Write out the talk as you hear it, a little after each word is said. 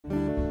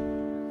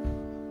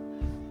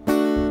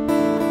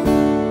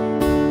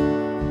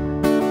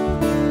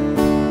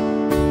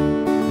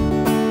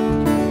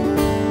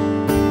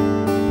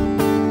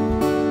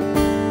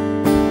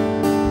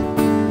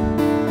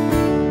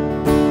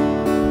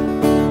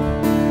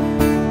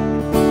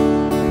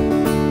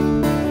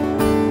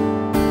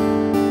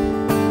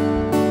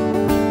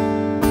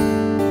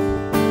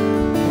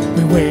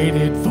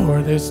waited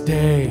for this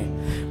day.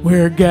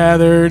 We're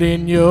gathered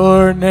in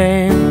your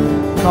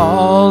name,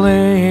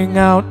 calling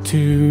out to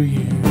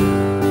you.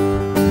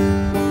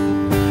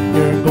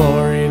 Your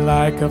glory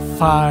like a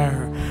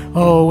fire,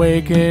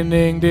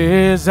 awakening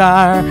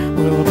desire,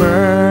 will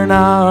burn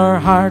our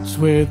hearts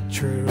with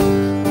truth.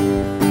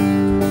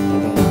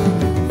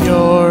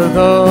 You're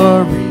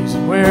the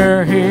reason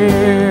we're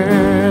here.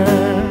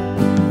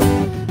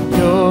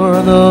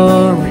 You're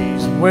the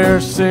reason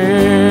we're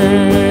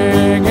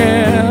singing.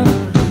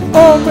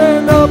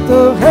 Open up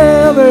the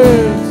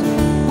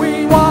heavens,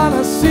 we want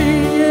to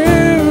see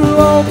you.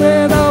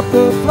 Open up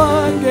the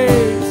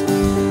floodgates,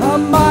 a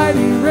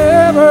mighty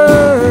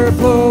river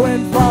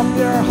flowing from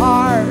your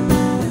heart,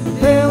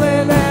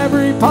 filling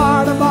every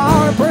part of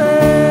our praise.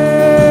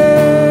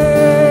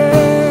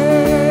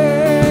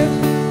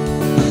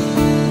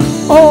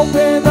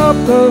 Open up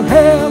the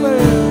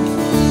heavens,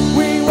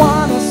 we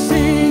want to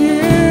see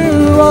you.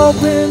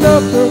 Open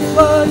up the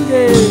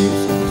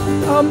floodgates,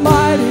 a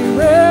mighty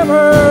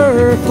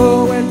river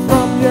flowing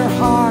from your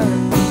heart,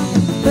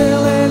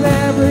 filling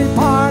every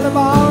part of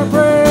our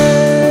praise.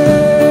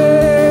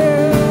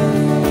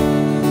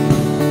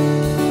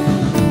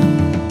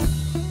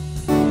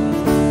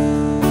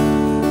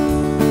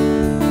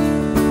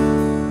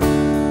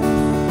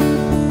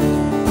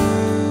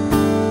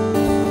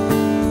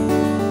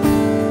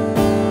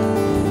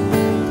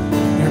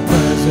 Your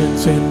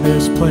presence in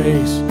this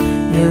place,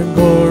 your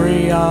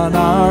glory on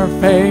our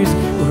face,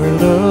 we're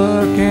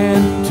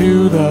looking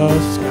to the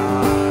sky.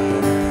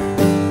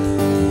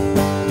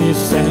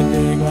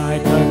 Descending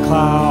like a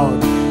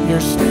cloud, you're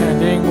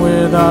standing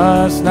with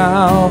us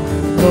now.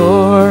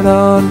 Lord,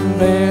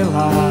 unveil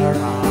our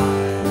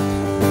eyes.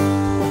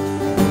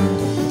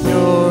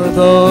 You're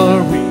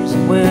the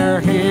reason we're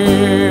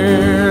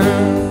here.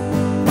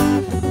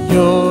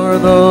 You're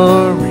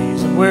the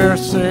reason we're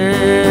singing.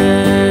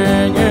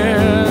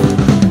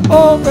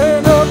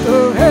 Open up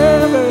the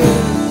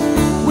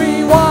heavens,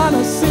 we want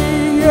to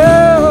see you.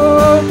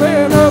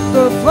 Open up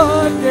the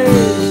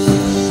floodgates,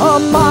 a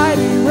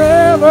mighty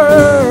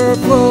river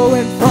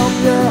flowing from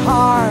your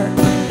heart,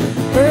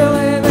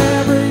 filling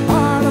every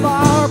part of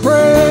our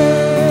praise.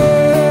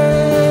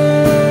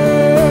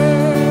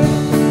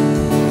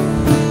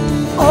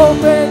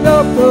 Open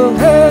up the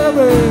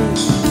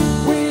heavens,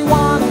 we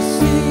want to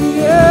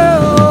see you.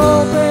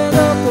 Open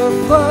up the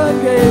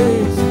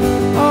floodgates,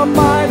 a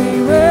mighty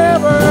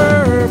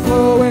river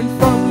flowing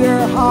from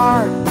your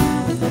heart,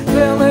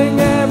 filling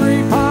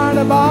every part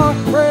of our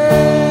praise.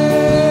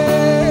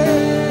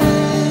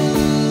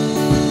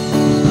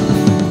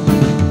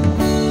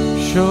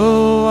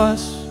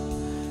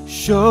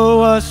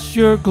 Show us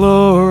your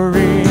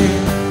glory.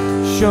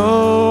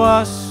 Show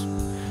us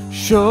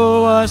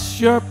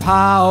your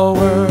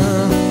power.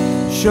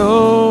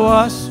 Show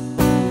us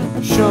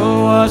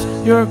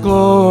your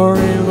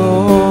glory, Lord.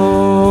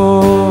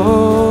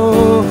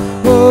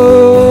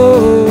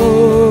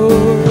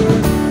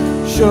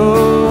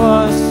 Show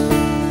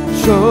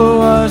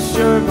us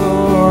your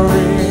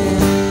glory.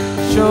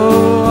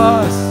 Show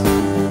us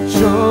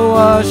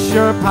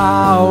your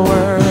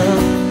power.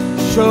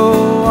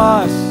 Show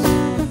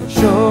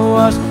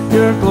us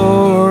your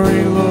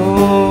glory, Lord.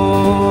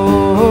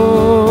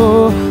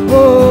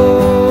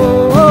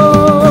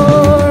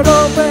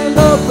 Open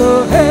up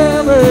the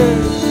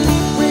heavens,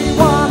 we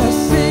want to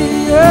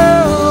see you.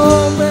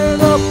 Open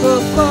up the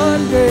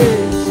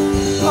floodgates,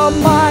 a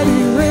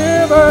mighty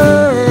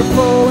river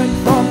flowing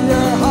from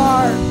your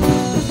heart,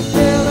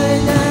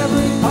 filling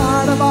every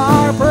part of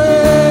our praise.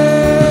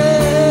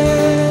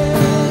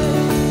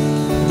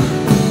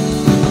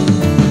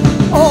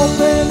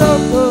 Open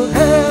up the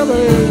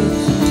heavens,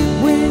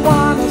 we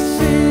want to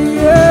see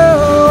you.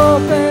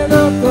 Open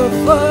up the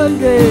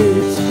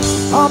floodgates,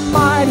 a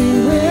mighty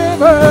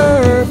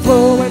river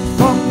flowing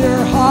from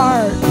your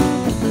heart,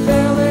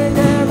 filling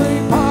every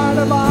part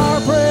of our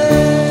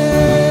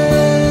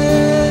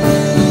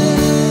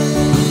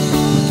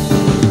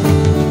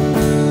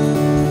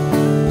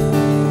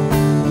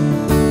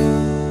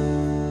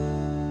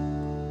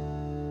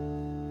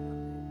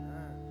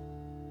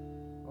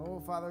Oh,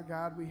 Father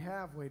God, we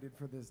have waited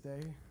for this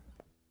day.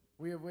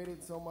 We have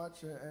waited so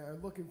much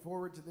and looking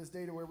forward to this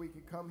day to where we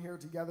could come here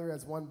together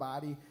as one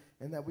body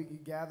and that we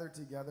could gather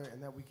together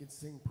and that we could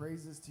sing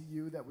praises to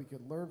you, that we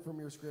could learn from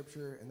your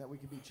scripture, and that we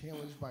could be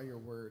challenged by your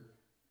word.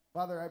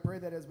 Father, I pray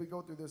that as we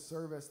go through this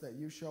service that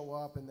you show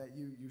up and that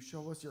you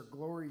show us your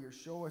glory, you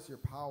show us your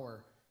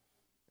power,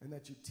 and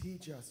that you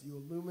teach us, you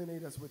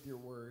illuminate us with your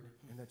word,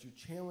 and that you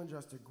challenge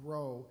us to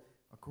grow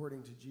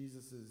according to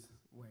Jesus'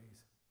 ways.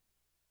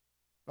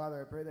 Father,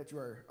 I pray that you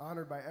are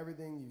honored by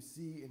everything you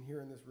see and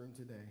hear in this room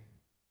today.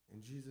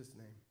 In Jesus'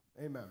 name,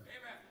 amen.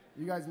 Amen.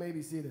 You guys may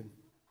be seated.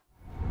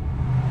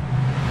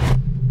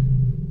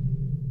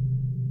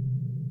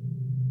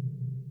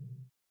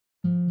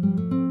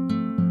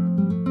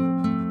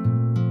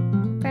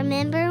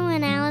 Remember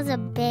when I was a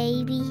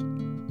baby?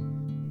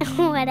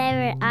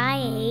 Whatever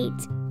I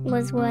ate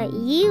was what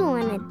you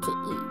wanted to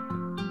eat.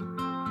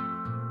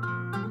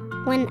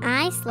 When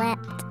I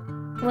slept,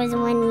 was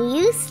when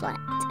you slept.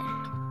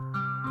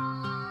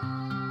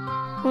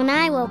 When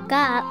I woke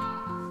up,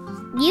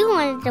 you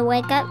wanted to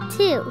wake up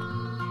too.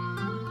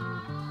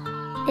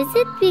 Is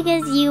it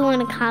because you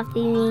want to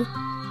copy me?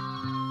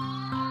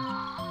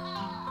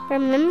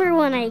 Remember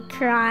when I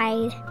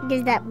cried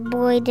because that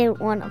boy didn't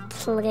want to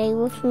play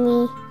with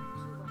me?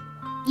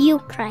 You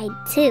cried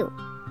too,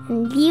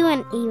 and you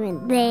weren't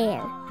even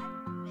there.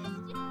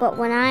 But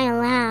when I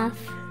laugh,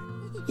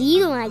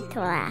 you like to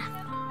laugh.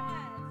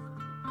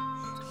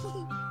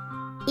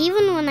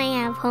 Even when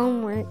I have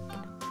homework,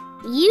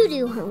 you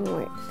do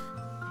homework.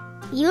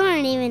 You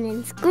aren't even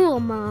in school,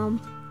 Mom.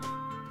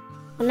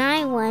 When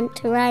I want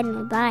to ride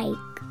my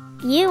bike,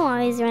 you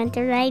always want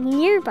to ride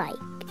your bike,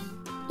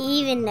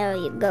 even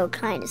though you go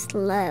kind of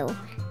slow.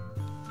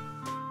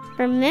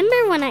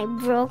 Remember when I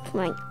broke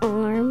my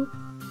arm?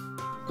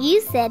 You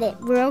said it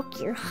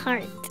broke your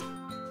heart.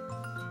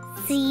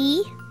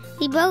 See?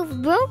 We both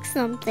broke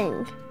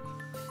something.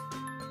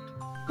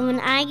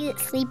 When I get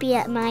sleepy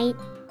at night,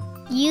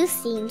 you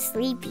seem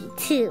sleepy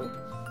too.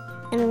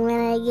 And when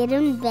I get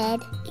in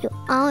bed, you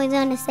always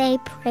want to say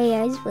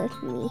prayers with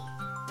me.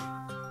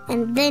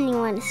 And then you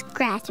want to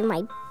scratch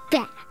my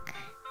back.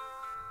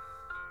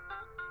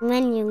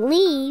 When you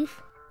leave,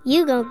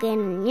 you go get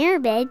in your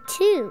bed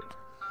too.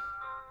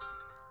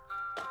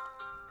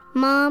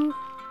 Mom,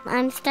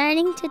 I'm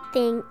starting to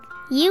think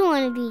you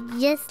want to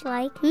be just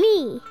like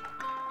me.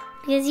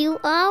 Because you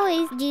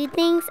always do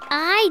things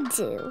I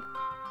do.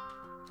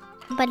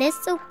 But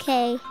it's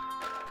okay,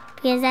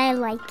 because I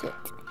like it.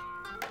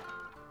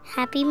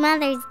 Happy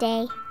Mother's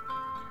Day,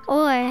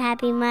 or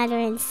Happy Mother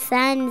and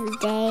Son's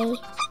Day,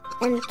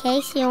 in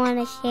case you want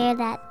to share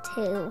that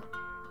too.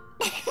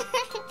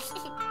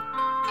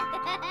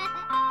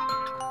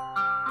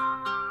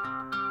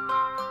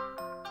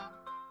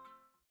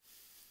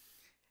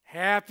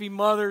 Happy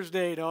Mother's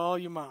Day to all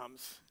you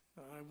moms.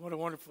 What a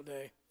wonderful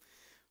day.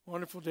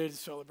 Wonderful day to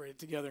celebrate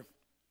together.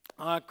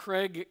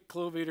 Craig,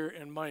 Clovator,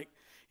 and Mike,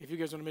 if you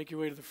guys want to make your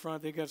way to the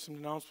front, they got some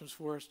announcements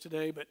for us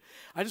today. But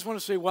I just want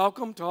to say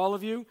welcome to all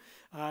of you.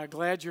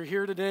 Glad you're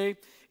here today.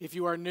 If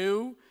you are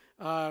new,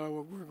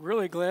 we're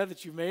really glad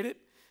that you made it.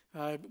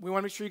 We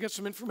want to make sure you get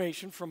some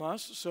information from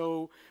us.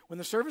 So when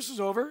the service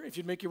is over, if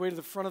you'd make your way to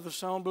the front of the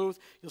sound booth,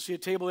 you'll see a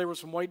table there with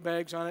some white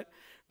bags on it.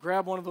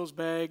 Grab one of those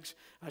bags.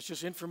 It's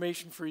just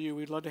information for you.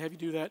 We'd love to have you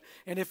do that.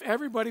 And if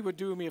everybody would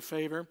do me a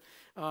favor,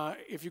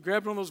 if you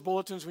grabbed one of those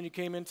bulletins when you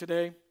came in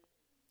today,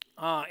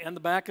 on the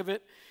back of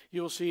it,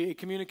 you'll see a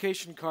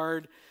communication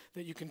card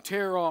that you can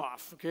tear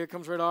off. Okay, it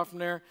comes right off from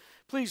there.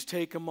 Please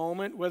take a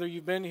moment, whether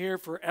you've been here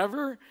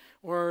forever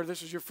or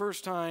this is your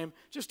first time,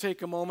 just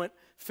take a moment,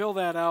 fill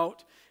that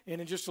out, and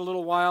in just a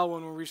little while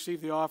when we receive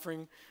the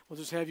offering, we'll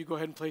just have you go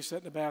ahead and place that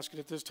in the basket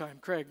at this time.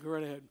 Craig, go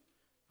right ahead.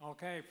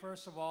 Okay,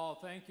 first of all,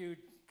 thank you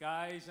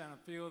guys and a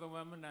few of the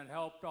women that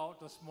helped out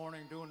this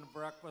morning doing the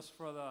breakfast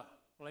for the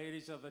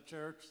ladies of the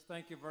church.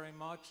 Thank you very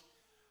much.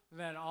 And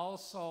then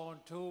also in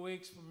 2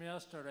 weeks from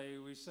yesterday,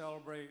 we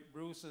celebrate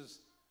Bruce's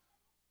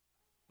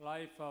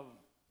life of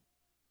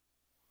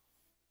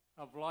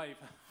life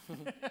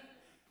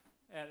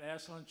at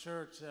Ashland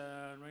Church,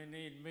 and we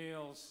need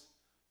meals,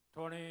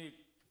 20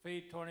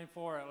 feed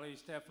 24 at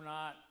least. If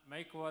not,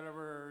 make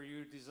whatever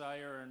you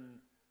desire and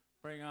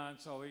bring on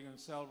so we can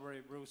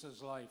celebrate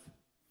Bruce's life.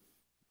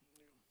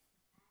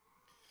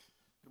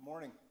 Good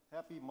morning.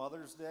 Happy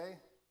Mother's Day,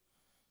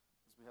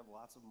 as we have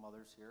lots of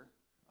mothers here.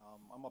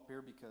 I'm up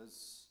here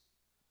because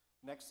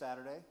next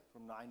Saturday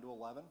from 9 to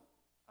 11,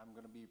 I'm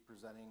going to be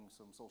presenting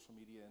some social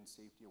media and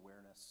safety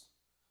awareness,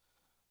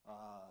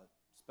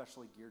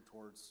 especially geared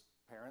towards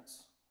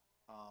parents.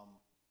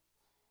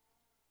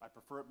 I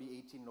prefer it be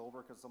 18 and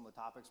over because some of the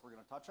topics we're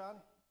going to touch on,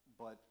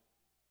 but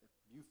if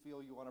you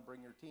feel you want to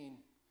bring your teen,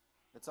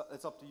 it's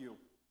up to you.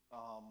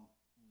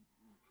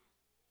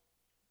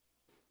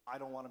 I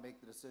don't want to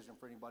make the decision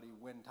for anybody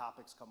when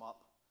topics come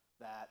up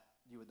that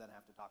you would then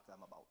have to talk to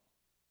them about.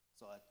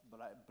 So, but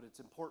it's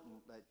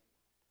important that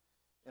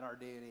in our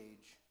day and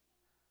age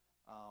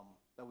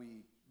that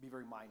we be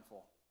very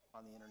mindful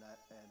on the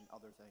internet and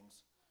other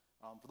things.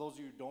 For those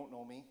of you who don't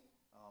know me,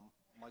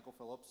 Michael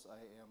Phillips,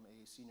 I am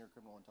a senior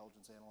criminal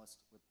intelligence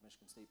analyst with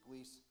Michigan State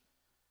Police.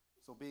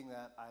 So being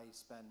that I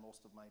spend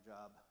most of my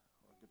job,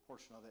 or a good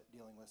portion of it,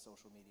 dealing with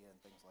social media and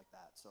things like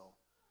that. So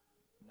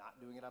not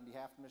doing it on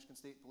behalf of Michigan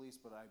State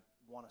Police, but I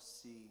want to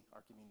see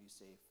our community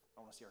safe. I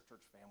want to see our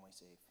church family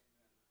safe.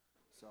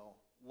 So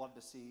love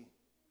to see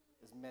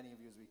as many of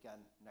you as we can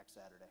next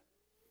Saturday.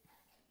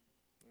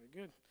 Very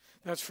good.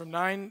 That's from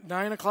 9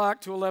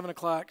 o'clock to 11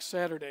 o'clock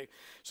Saturday.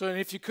 So and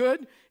if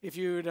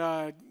you'd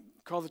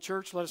call the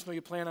church, let us know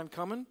you plan on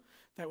coming.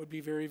 That would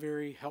be very,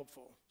 very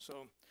helpful.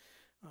 So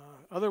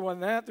other than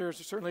that,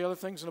 there's certainly other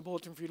things in the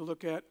bulletin for you to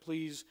look at.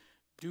 Please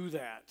do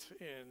that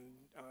and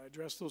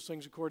address those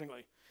things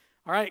accordingly.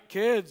 All right,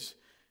 kids,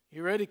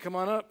 you ready? Come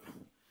on up.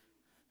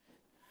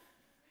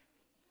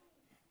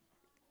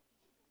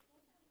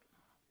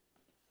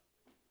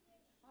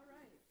 All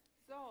right.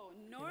 So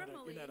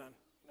normally, You're not on.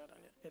 Not on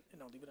yet.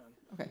 No, leave it on.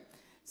 Okay.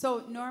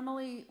 So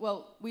normally,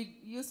 well, we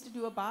used to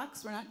do a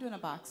box. We're not doing a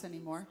box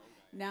anymore.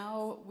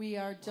 Now we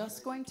are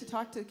just going to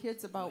talk to the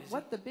kids about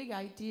what the big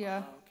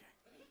idea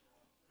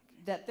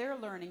that they're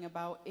learning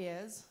about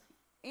is,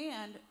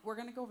 and we're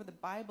going to go over the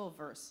Bible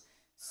verse.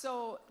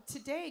 So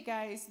today,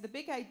 guys, the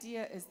big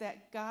idea is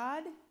that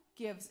God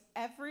gives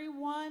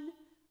everyone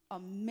a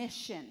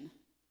mission.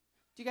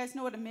 Do you guys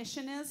know what a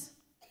mission is?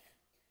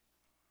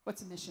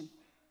 What's a mission?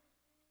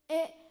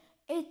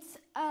 It's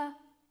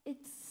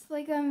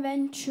like an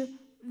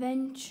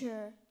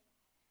venture.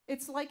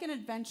 It's like an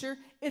adventure.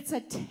 It's a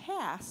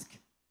task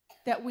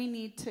that we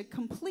need to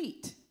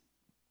complete.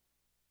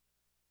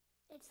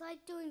 It's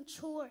like doing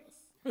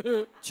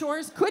chores.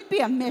 Chores could be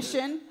a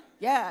mission.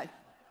 Yeah.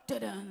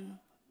 Dun-dun.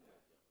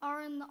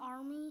 Or in the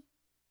army,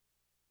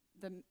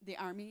 The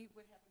army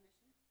would have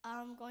a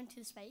mission? going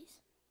to space.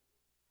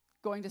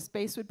 Going to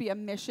space would be a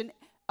mission.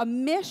 A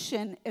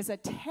mission is a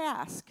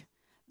task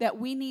that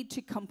we need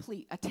to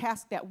complete, a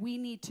task that we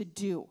need to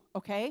do,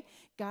 okay?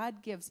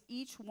 God gives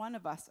each one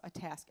of us a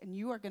task, and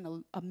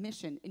a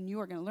mission, and you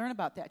are going to learn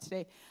about that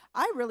today.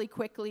 I really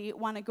quickly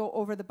want to go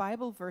over the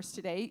Bible verse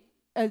today.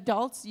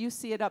 Adults, you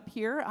see it up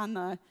here on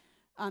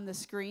the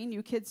screen.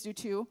 You kids do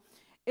too.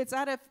 It's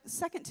out of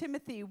 2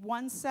 Timothy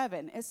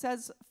 1:7. It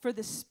says, "For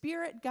the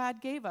Spirit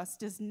God gave us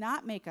does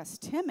not make us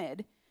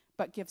timid,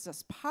 but gives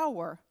us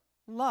power,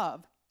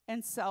 love,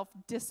 and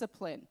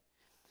self-discipline."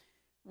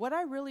 What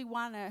I really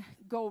want to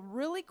go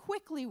really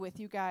quickly with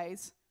you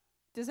guys,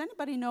 does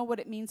anybody know what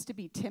it means to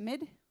be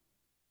timid?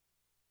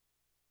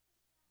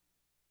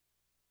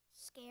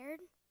 Scared?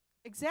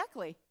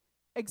 Exactly.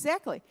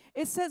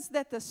 It says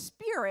that the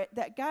Spirit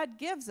that God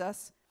gives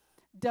us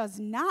does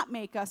not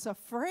make us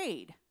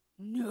afraid.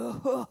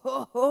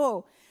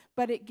 No,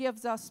 but it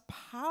gives us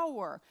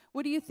power.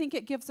 What do you think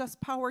it gives us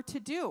power to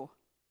do?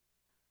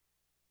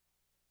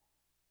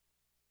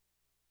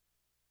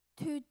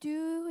 To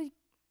do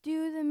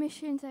the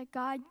missions that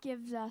God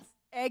gives us.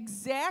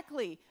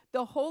 Exactly.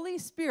 The Holy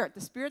Spirit,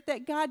 the Spirit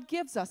that God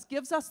gives us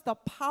the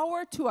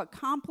power to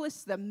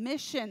accomplish the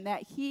mission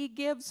that He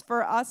gives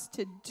for us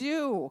to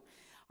do.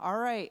 All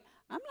right.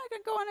 I'm not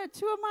going to go on it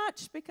too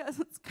much because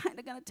it's kind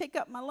of going to take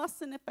up my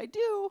lesson if I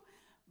do.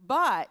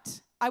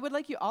 But I would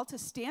like you all to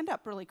stand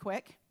up really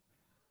quick.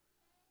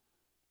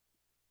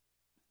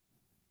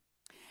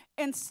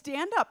 And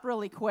stand up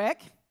really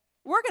quick.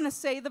 We're going to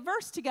say the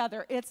verse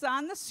together. It's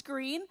on the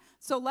screen,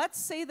 so let's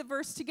say the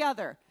verse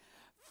together.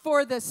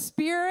 For the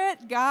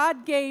Spirit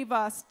God gave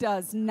us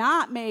does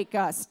not make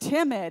us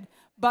timid,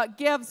 but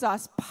gives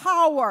us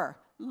power,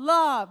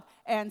 love,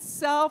 and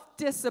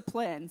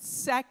self-discipline.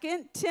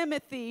 2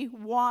 Timothy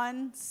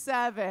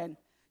 1:7.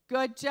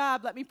 Good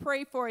job. Let me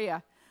pray for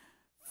you.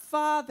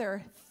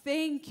 Father,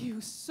 thank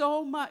you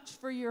so much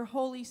for your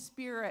Holy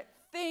Spirit.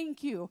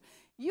 Thank you.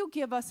 You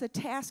give us a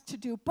task to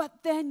do,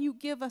 but then you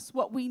give us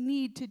what we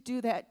need to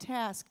do that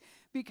task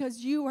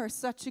because you are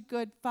such a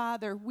good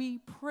Father. We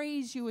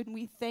praise you and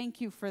we thank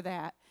you for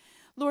that.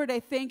 Lord, I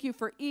thank you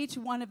for each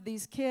one of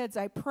these kids.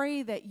 I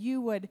pray that you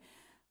would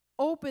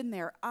open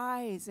their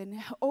eyes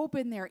and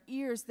open their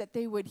ears, that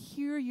they would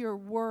hear your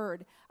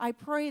word. I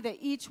pray that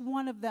each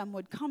one of them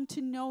would come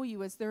to know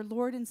you as their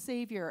Lord and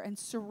Savior and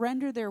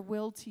surrender their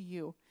will to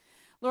you.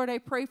 Lord, I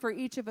pray for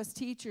each of us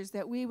teachers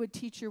that we would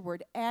teach your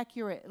word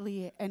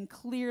accurately and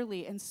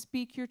clearly and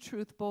speak your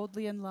truth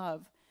boldly in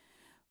love.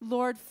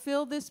 Lord,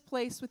 fill this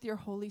place with your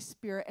Holy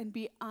Spirit and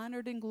be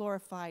honored and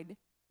glorified.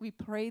 We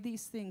pray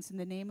these things in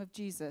the name of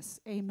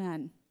Jesus.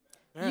 Amen.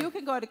 You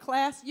can go to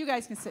class. You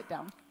guys can sit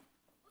down.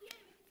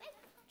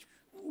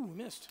 Ooh, I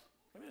missed.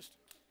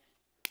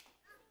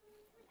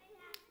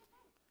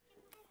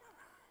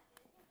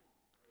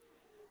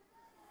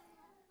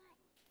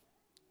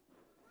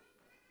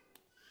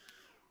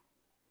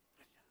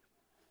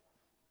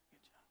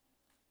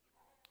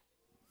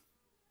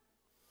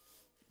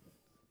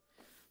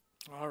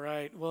 All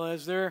right. Well,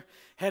 as they're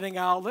heading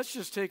out, let's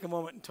just take a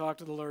moment and talk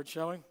to the Lord,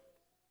 shall we?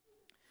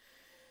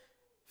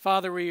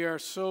 Father, we are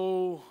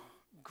so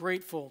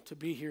grateful to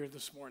be here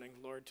this morning,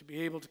 Lord, to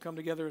be able to come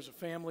together as a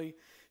family,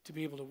 to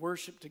be able to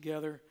worship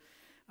together.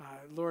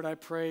 Lord, I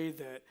pray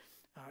that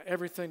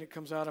everything that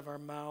comes out of our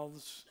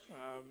mouths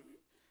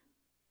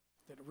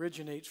that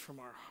originates from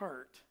our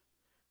heart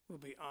will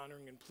be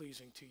honoring and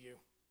pleasing to you.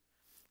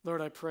 Lord,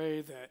 I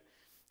pray that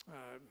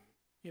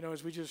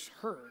as we just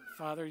heard,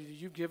 Father,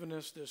 you've given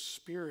us this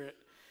spirit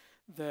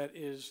that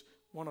is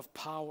one of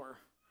power.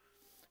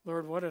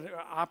 Lord, what an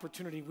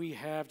opportunity we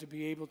have to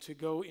be able to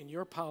go in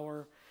your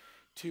power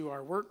to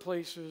our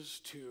workplaces,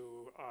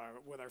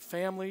 with our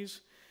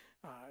families,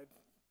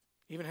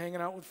 even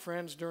hanging out with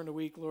friends during the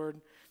week,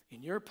 Lord.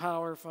 In your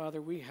power,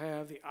 Father, we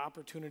have the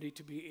opportunity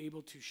to be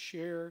able to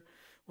share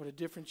what a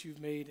difference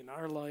you've made in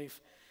our life,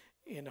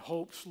 in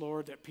hopes,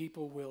 Lord, that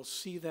people will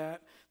see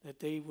that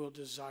they will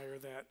desire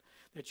that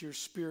your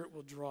Spirit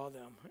will draw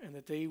them, and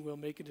that they will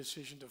make a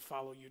decision to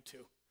follow you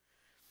too.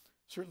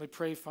 Certainly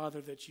pray,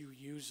 Father, that you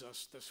use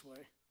us this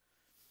way.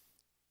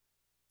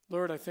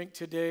 Lord, I think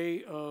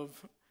today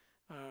of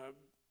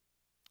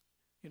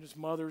it's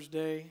Mother's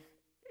Day,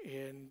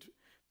 and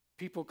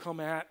people come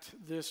at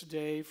this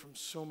day from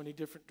so many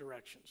different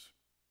directions.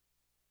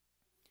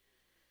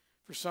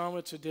 For some,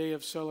 it's a day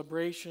of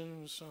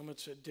celebration. Some,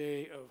 it's a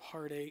day of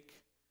heartache.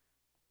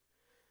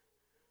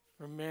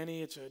 For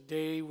many, it's a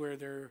day where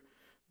they're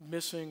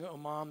missing a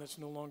mom that's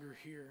no longer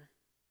here.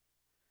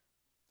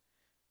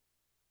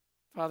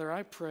 Father,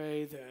 I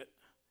pray that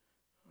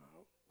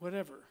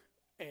whatever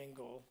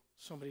angle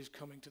somebody's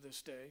coming to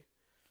this day,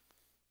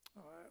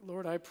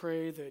 Lord, I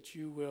pray that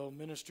you will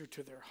minister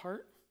to their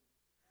heart.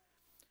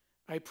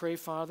 I pray,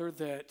 Father,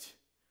 that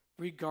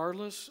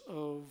regardless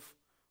of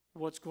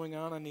what's going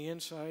on the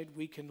inside,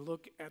 we can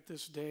look at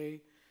this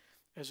day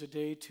as a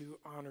day to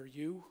honor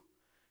you,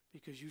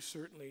 because you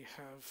certainly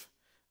have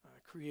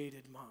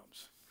created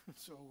moms.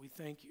 So we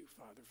thank you,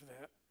 Father, for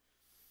that.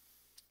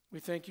 We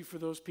thank you for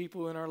those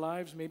people in our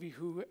lives maybe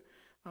who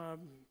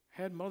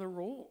had mother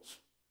roles.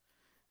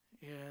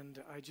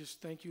 And I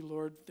just thank you,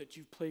 Lord, that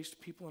you've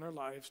placed people in our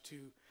lives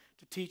to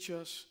teach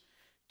us,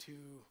 to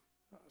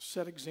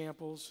set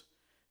examples,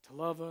 to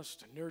love us,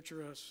 to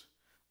nurture us.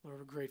 Lord,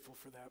 we're grateful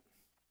for that.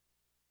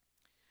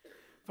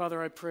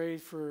 Father, I pray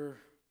for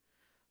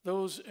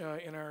those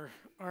in our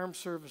armed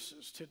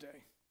services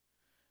today.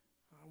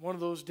 One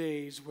of those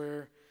days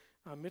where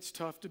it's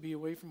tough to be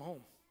away from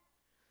home.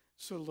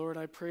 So, Lord,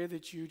 I pray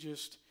that you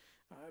just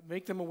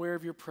make them aware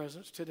of your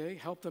presence today.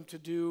 Help them to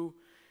do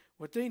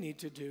what they need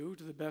to do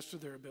to the best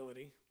of their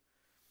ability.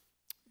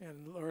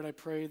 And, Lord, I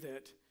pray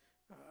that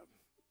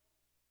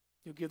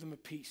you'll give them a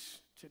peace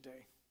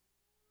today.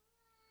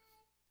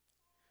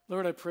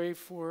 Lord, I pray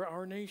for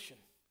our nation.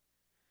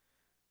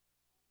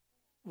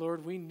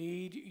 Lord, we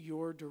need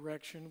your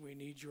direction. We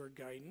need your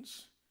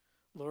guidance.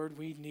 Lord,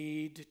 we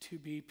need to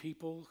be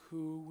people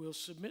who will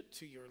submit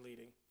to your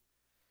leading.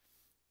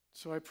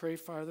 So I pray,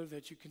 Father,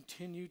 that you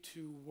continue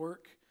to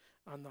work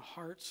on the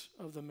hearts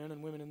of the men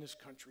and women in this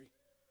country.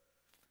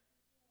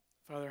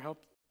 Father,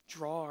 help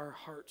draw our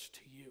hearts to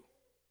you.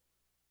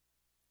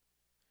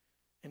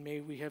 And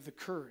may we have the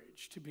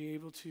courage to be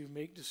able to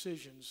make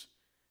decisions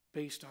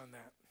based on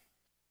that.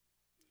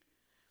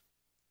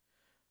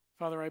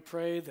 Father, I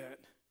pray that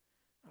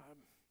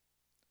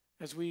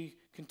as we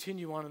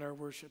continue on in our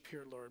worship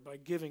here, Lord, by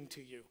giving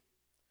to you.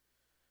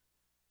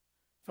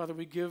 Father,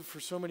 we give for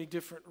so many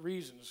different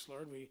reasons,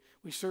 Lord.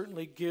 We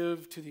certainly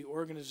give to the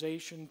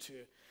organization to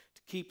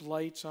keep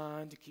lights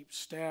on, to keep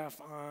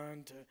staff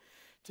on,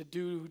 to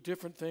do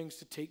different things,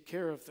 to take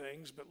care of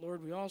things. But,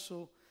 Lord, we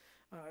also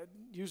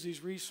use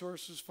these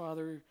resources,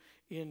 Father,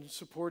 in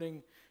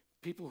supporting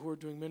people who are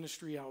doing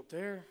ministry out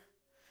there,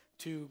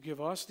 to give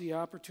us the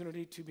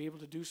opportunity to be able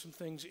to do some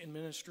things in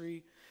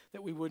ministry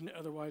that we wouldn't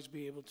otherwise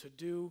be able to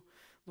do.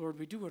 Lord,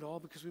 we do it all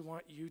because we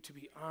want you to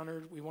be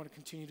honored. We want to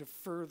continue to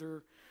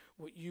further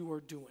what you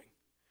are doing.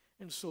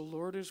 And so,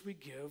 Lord, as we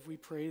give, we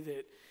pray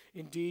that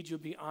indeed you'll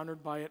be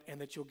honored by it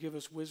and that you'll give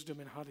us wisdom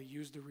in how to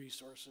use the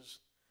resources.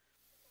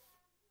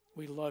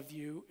 We love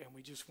you, and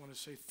we just want to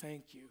say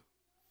thank you.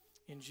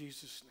 In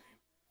Jesus'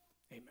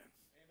 name, amen.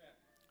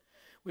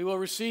 We will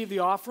receive the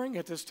offering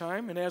at this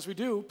time, and as we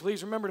do,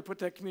 please remember to put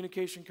that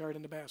communication card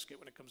in the basket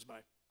when it comes by.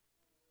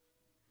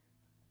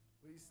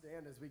 Please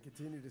stand as we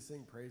continue to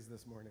sing praise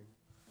this morning.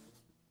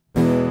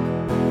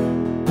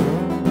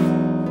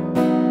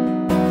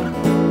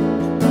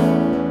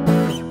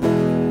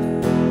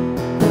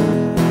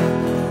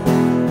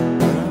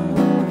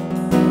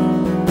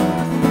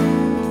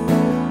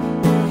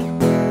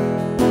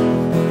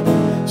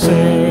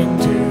 Sing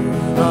to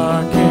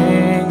the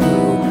King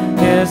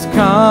who is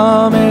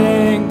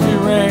coming to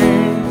reign.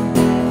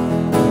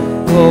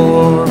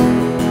 Glory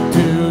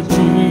to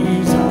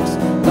Jesus,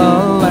 the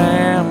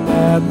Lamb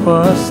that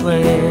was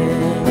slain.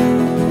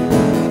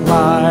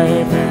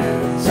 Life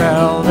and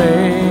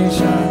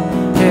salvation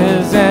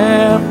his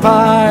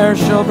empire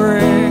shall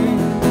bring,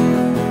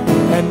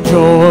 and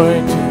joy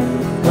to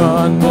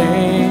the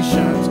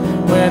nations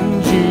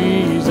when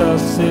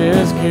Jesus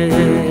is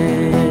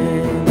King.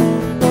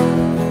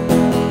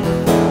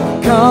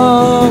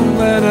 Come,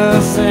 let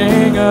us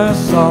sing a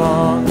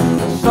song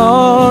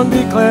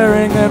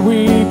declaring that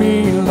we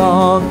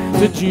belong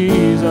to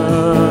Jesus.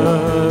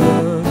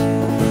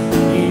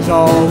 He's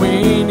all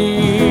we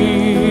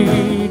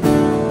need.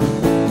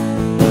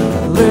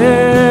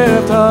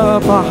 Lift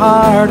up a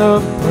heart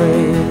of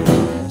praise.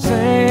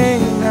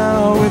 Sing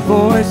now with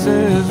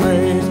voices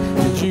raised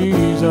to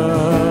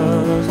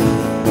Jesus.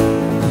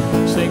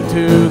 Sing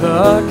to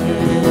the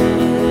King.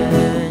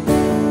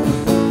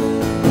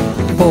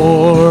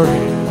 For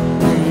his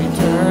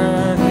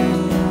returning,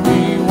 we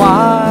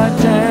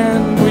watch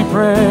and we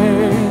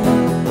pray.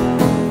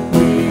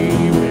 We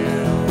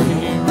will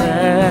be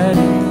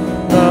ready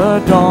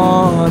the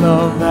dawn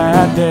of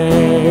that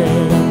day.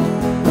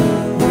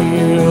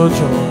 We'll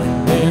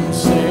join in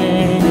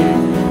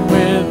singing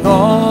with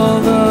all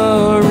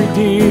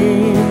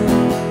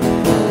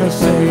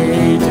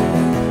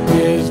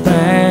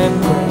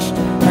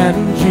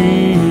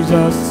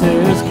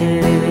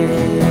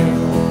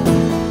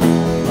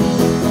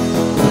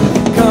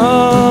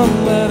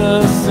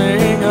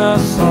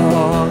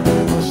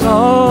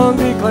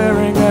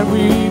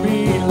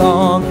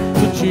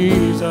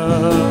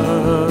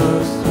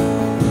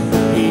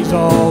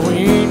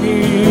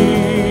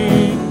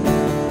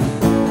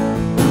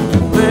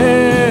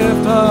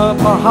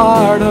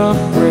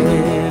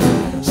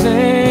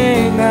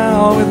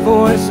with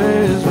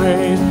voices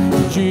raised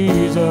to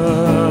Jesus.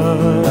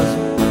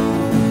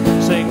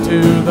 Sing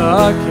to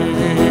the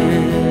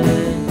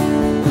King.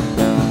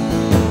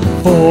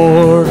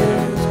 For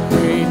his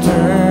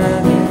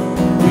returning,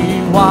 we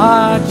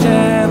watch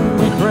and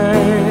we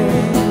pray.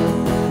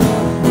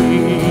 We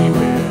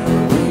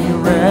will be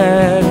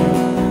ready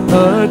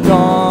the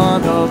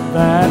dawn of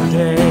that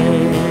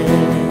day.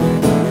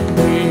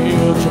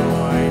 We'll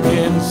join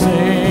in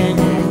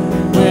singing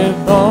with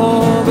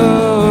all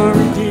the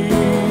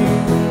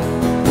redeemed,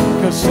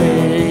 'cause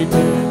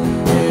Satan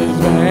is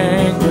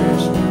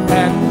vanquished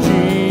and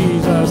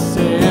Jesus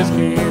is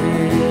King.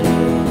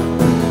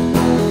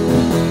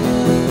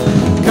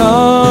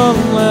 Come,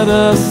 let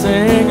us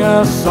sing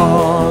a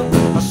song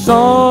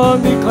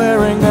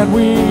declaring that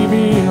we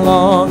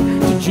belong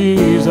to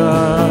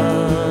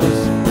Jesus.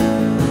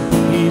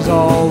 He's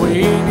all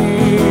we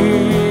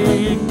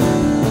need.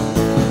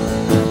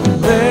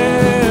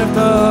 Lift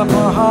up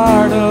a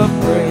heart of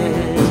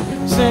praise.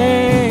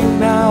 Sing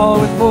now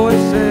with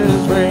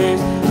voices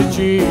raised to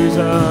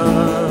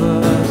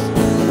Jesus.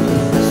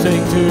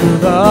 Sing to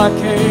the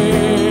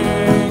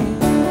King.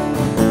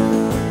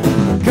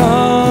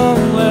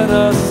 Come, let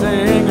us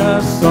sing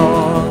a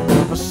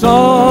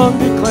song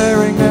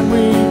declaring that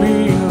we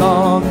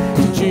belong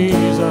to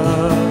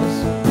Jesus.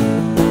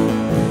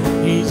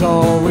 He's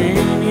all we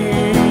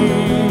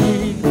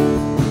need.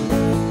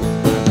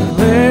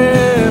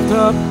 Lift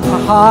up a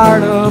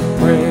heart of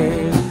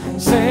praise.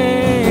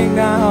 Sing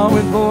now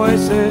with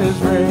voices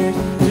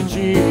raised to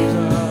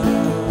Jesus.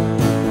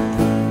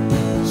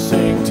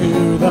 Sing to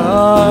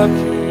the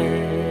King.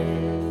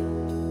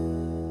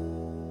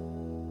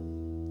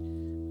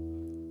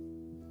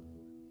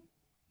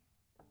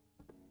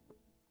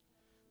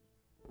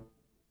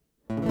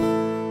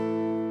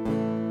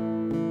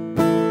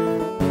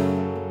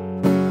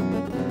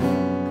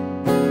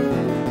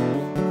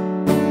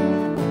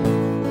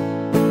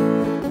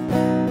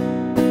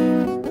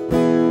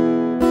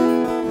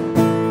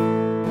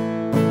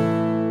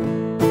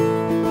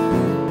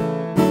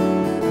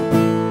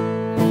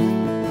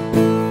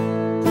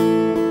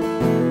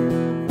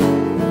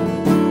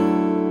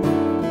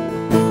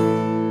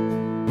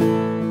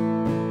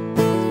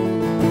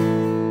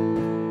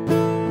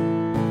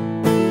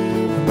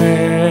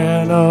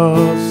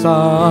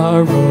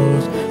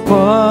 Sorrows,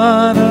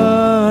 what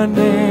a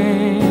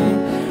name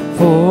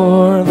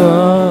for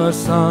the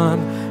Son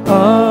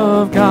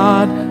of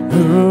God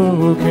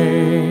who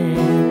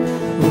came,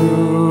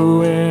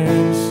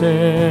 ruined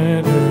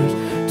sinners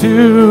to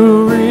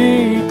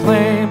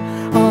reclaim.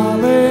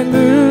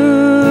 Hallelujah,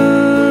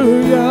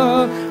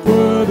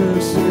 what a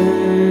Savior.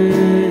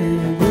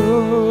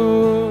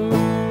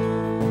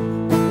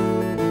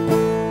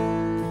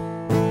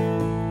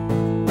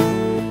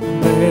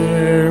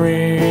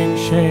 Bearing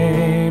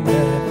shame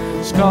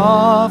and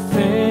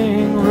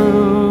scoffing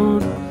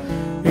rude,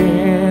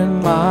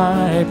 in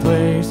my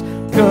place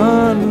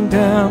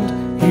condemned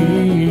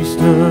he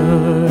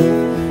stood,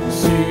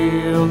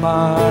 sealed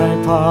my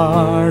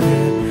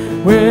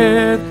pardon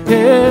with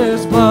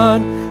his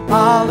blood.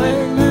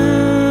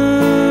 Hallelujah,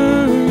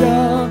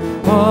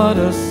 what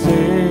a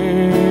Savior.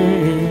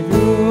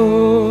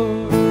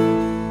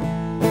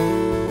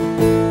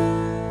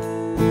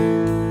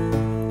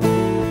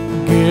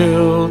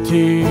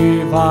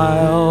 Guilty,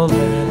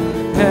 violent,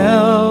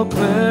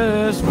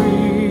 helpless,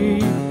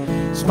 weak,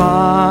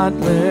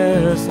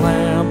 spotless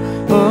Lamb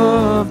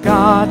of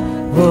God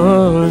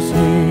was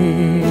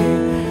he,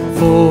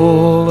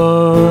 full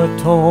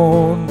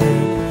atonement.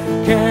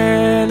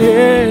 Can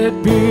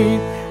it be?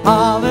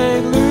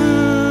 Hallelujah,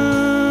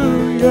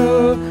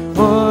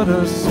 what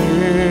a Savior.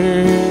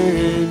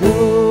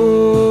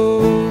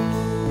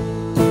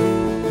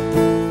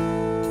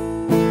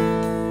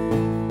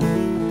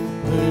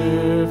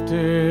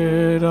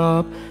 Lifted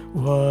up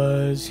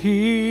was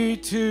he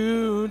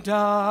to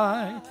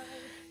die.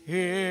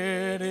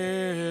 It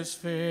is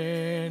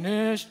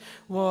finished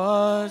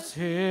was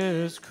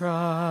his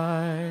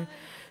cry.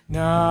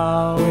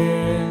 Now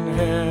in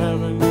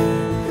heaven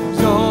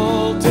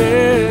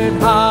exalted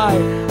high.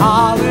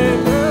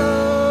 Hallelujah,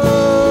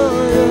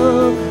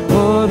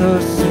 what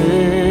a Savior.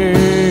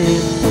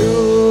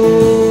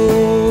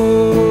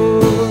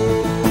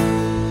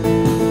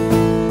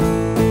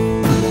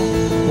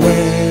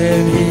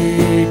 When he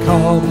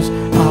comes,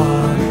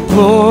 our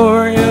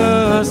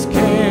glorious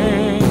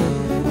King,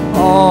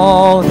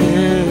 all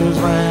his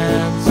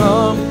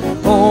ransom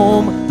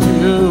home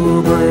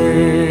to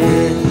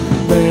bring,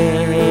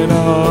 then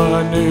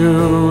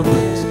anew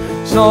this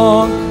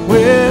song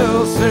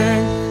we'll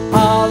sing.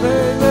 Hallelujah,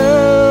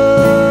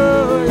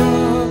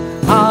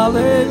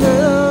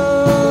 hallelujah,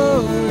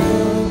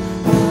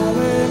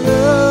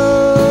 hallelujah,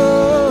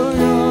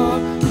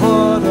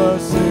 what a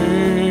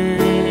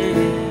Savior.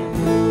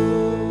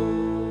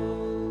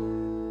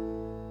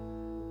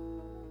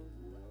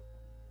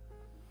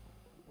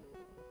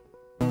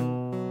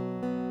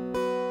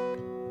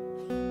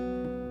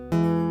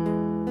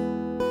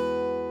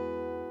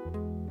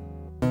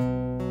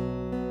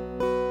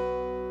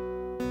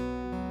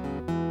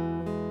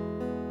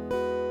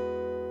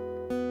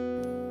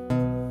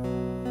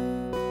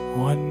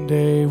 One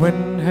day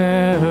when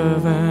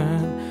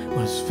heaven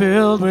was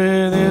filled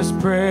with his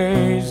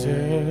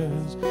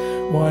praises,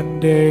 one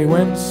day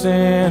when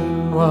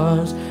sin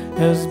was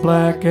as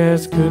black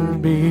as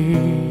could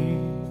be,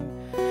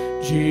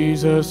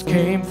 Jesus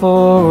came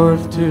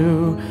forth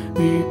to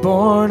be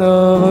born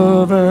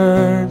of a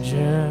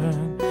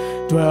virgin,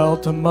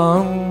 dwelt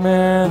among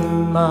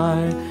men,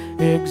 my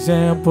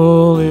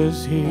example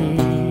is he.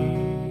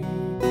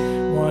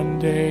 One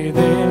day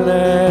they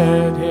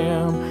led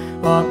him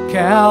up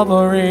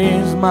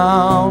Calvary's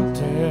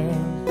mountain,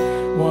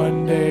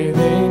 one day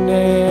they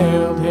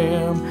nailed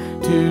him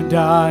to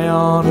die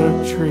on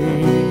a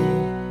tree.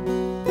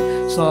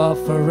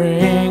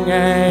 Suffering,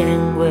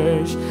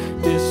 anguish,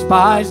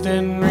 despised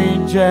and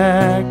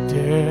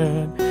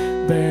rejected,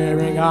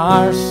 bearing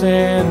our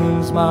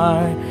sins,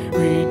 my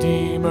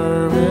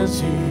Redeemer is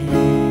he.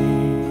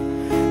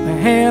 The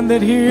hand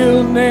that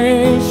healed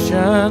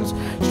nations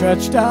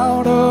stretched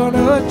out on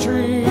a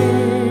tree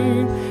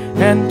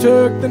and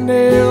took the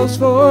nails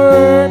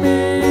for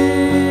me.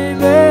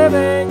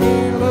 Living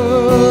he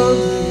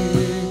loved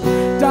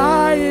me,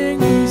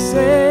 dying he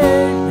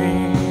saved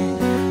me,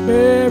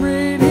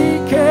 buried he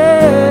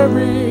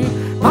carried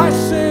my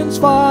sins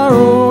far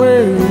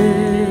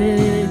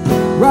away,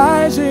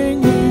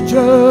 rising he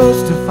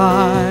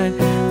justified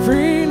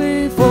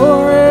freely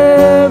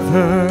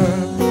forever.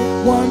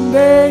 One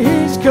day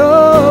he's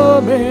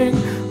coming,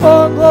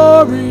 oh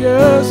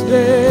glorious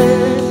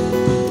day,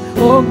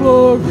 oh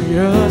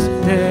glorious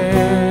day.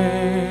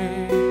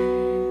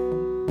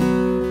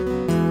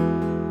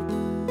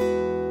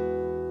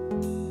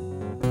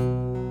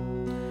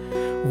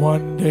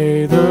 One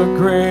day the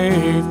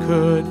grave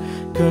could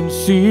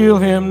conceal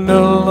him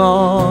no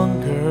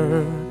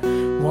longer.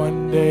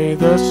 One day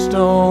the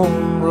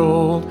stone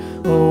rolled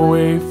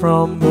away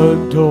from the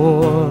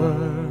door.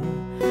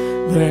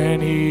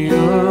 Then he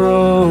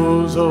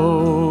arose,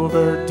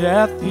 over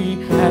death he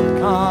had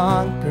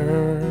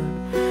conquered.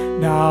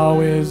 Now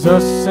is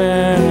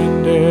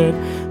ascended,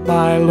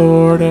 my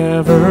Lord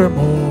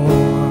evermore.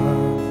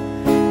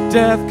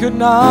 Death could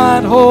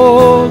not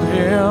hold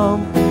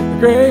him, the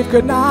grave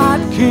could not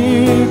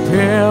keep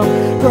him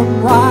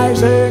from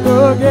rising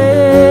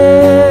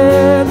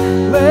again.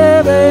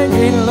 Living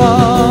he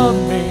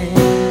loved me,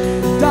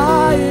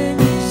 dying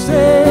he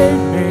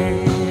saved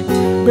me,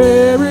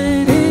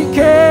 buried he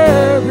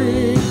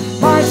carried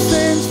my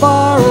sins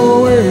far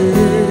away,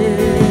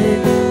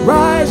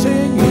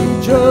 rising he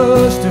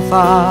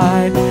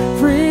justified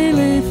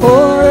freely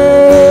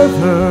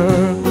forever.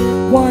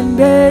 One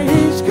day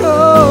he's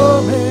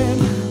coming,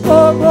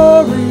 oh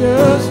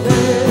glorious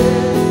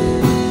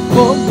day,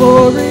 oh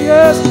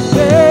glorious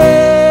day,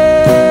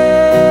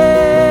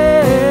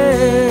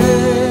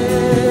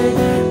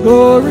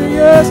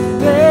 glorious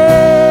day.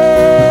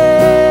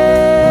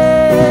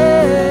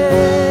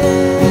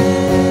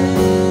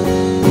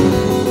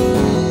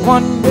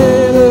 One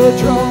day the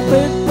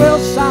trumpet will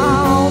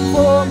sound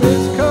for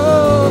his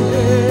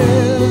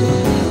coming.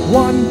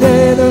 One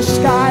day the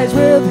skies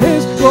with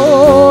his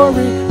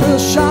glory will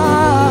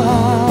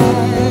shine.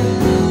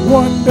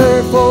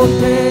 Wonderful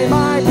day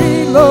my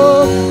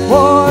beloved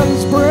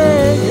ones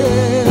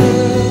bringing.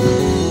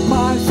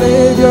 My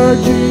Savior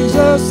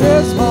Jesus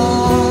is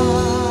mine.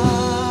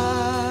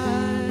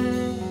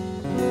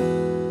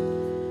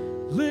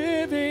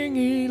 Living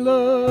he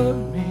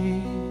loved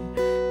me,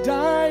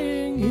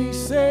 dying he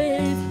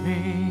saved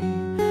me,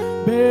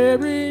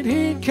 buried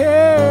he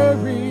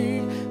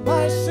carried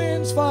my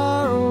sins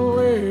far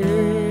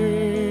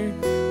away,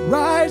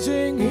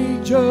 rising he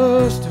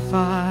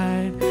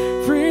justified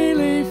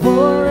freely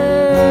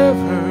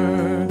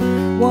forever.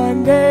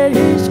 One day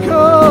he's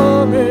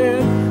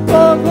coming,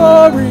 a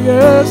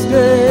glorious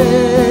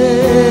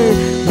day.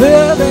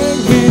 Living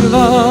he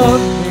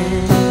loved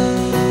me,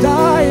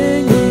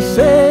 dying he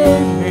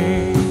saved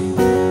me,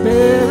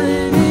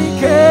 buried he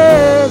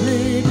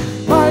carried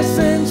my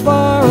sins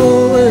far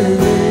away,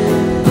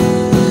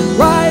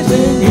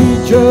 rising he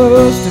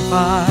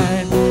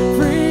justified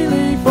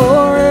freely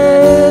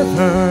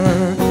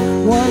forever.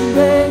 One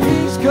day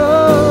he's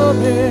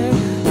coming,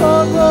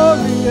 oh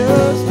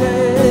glorious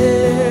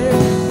day,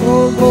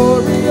 oh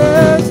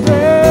glorious day,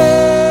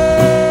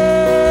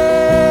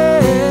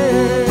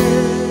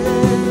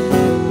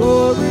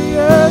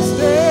 glorious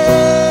day,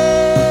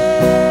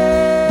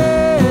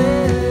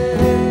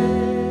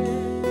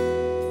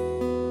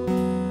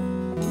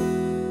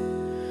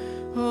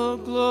 oh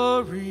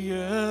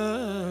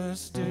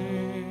glorious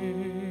day.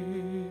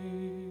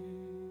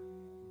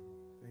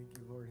 Thank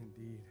you, Lord,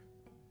 indeed.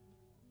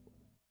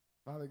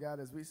 Father God,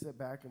 as we sit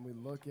back and we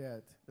look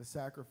at the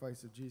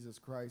sacrifice of Jesus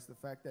Christ, the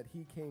fact that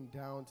he came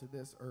down to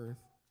this earth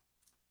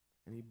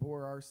and he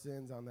bore our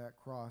sins on that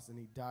cross and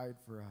he died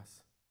for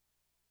us,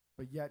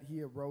 but yet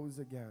he arose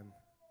again.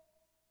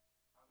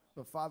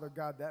 But Father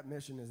God, that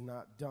mission is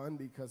not done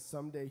because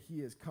someday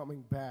he is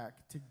coming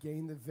back to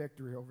gain the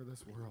victory over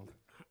this world.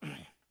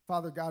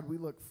 Father God, we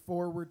look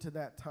forward to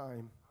that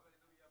time,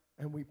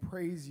 and we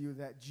praise you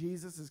that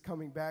Jesus is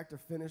coming back to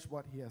finish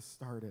what he has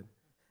started.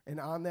 And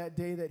on that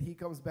day that he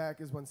comes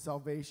back is when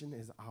salvation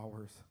is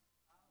ours.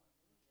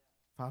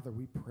 Father,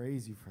 we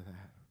praise you for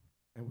that.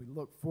 And we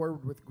look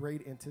forward with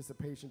great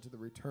anticipation to the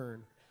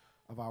return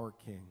of our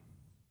King.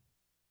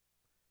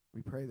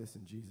 We pray this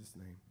in Jesus'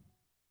 name.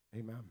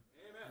 Amen.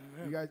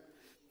 Amen. You guys.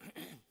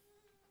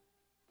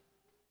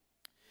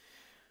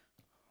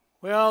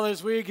 Well,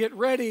 as we get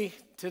ready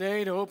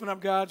today to open up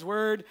God's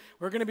Word,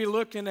 we're going to be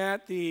looking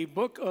at the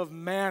book of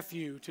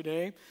Matthew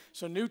today.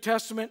 So New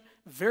Testament,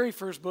 very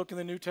first book in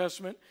the New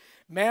Testament,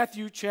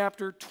 Matthew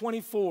chapter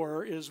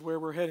 24 is where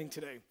we're heading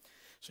today.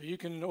 So you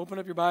can open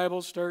up your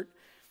Bibles, start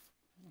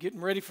getting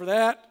ready for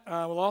that.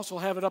 We'll also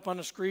have it up on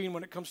the screen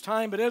when it comes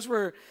time. But as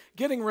we're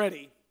getting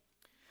ready,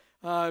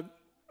 I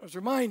was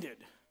reminded,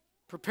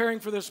 preparing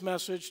for this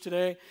message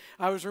today,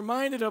 I was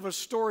reminded of a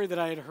story that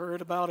I had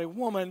heard about a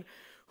woman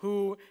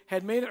who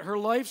had made it her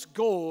life's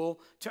goal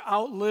to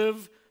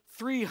outlive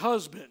 3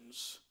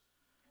 husbands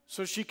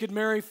so she could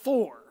marry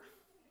 4.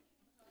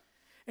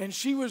 And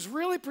she was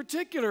really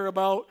particular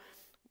about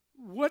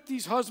what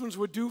these husbands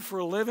would do for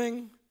a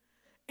living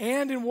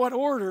and in what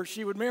order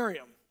she would marry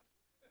them.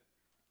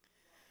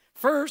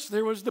 First,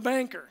 there was the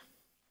banker.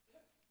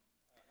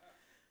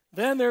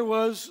 Then there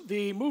was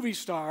the movie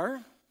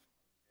star.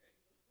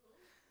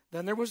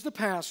 Then there was the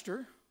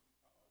pastor.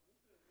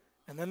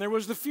 And then there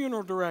was the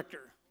funeral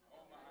director.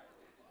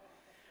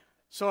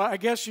 So I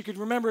guess you could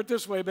remember it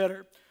this way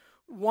better.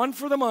 1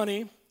 for the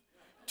money,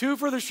 2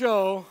 for the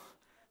show,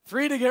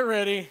 3 to get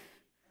ready,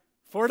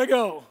 4 to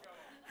go.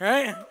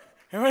 Right?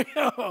 Here we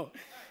go.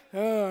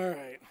 All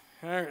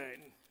right.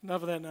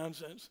 Enough of that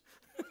nonsense.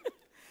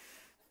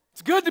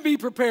 It's good to be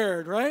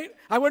prepared, right?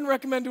 I wouldn't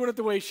recommend doing it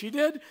the way she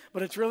did,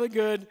 but it's really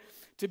good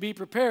to be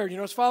prepared. You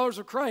know, as followers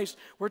of Christ,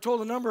 we're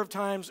told a number of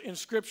times in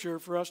Scripture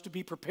for us to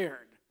be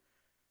prepared,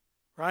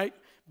 right?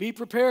 Be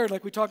prepared,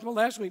 like we talked about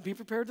last week. Be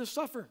prepared to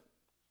suffer.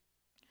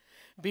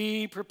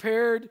 Be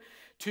prepared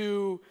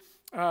to,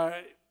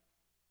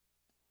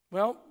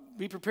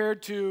 be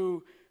prepared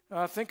to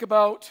think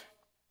about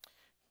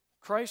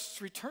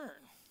Christ's return,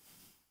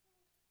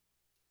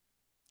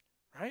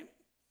 right?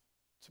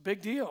 It's a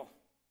big deal.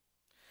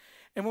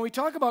 And when we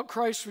talk about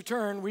Christ's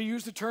return, we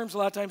use the terms a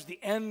lot of times the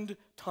end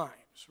times,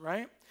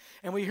 right?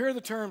 And we hear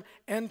the term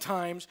end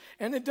times,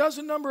 and it does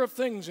a number of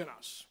things in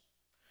us.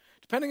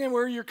 Depending on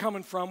where you're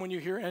coming from when you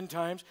hear end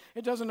times,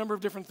 it does a number of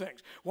different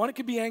things. One, it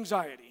could be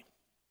anxiety.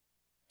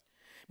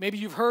 Maybe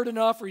you've heard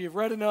enough or you've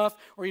read enough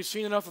or you've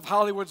seen enough of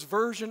Hollywood's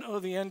version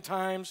of the end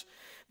times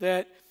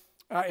that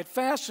it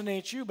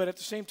fascinates you, but at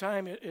the same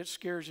time, it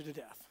scares you to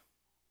death.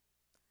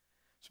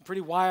 Some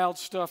pretty wild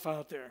stuff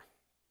out there.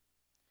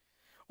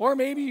 Or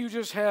maybe you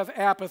just have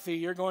apathy.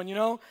 You're going, you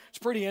know, it's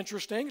pretty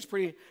interesting. It's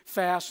pretty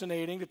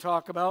fascinating to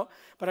talk about,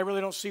 but I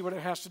really don't see what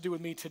it has to do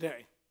with me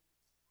today.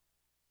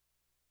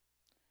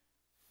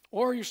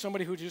 Or you're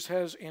somebody who just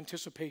has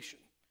anticipation.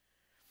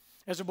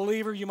 As a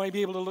believer, you might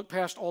be able to look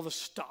past all the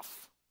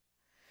stuff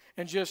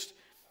and just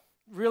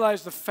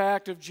realize the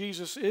fact of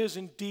Jesus is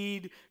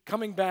indeed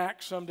coming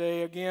back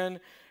someday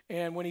again.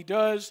 And when he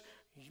does,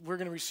 we're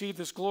going to receive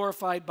this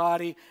glorified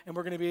body and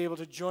we're going to be able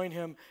to join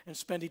him and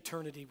spend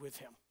eternity with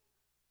him.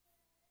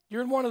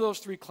 You're in one of those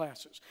 3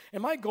 classes.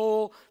 And my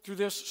goal through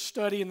this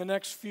study in the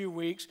next few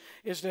weeks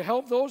is to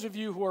help those of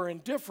you who are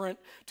indifferent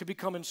to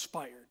become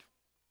inspired.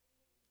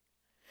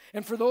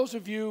 And for those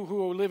of you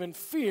who live in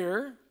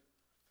fear,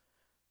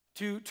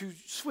 to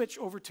switch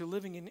over to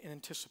living in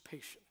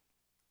anticipation.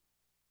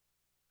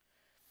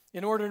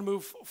 In order to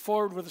move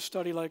forward with a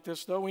study like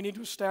this, though, we need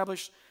to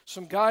establish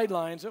some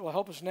guidelines that will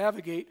help us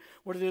navigate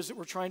what it is that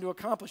we're trying to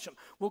accomplish.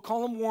 We'll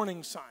call them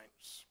warning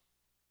signs.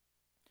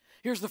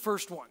 Here's the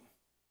first one.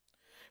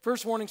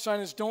 First warning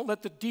sign is don't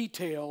let the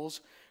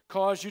details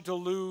cause you to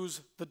lose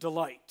the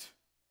delight.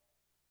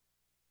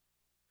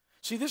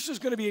 See, this is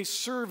going to be a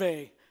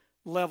survey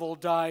level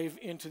dive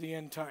into the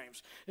end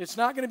times. It's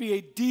not going to be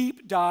a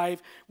deep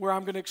dive where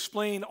I'm going to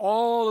explain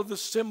all of the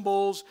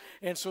symbols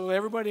and so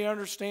everybody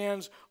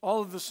understands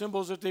all of the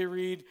symbols that they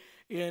read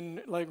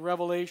in like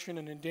Revelation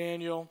and in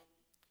Daniel.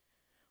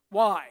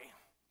 Why?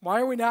 Why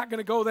are we not going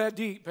to go that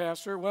deep,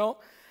 Pastor? Well,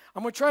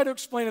 I'm going to try to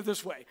explain it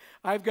this way.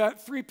 I've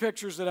got 3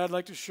 pictures that I'd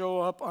like to show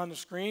up on the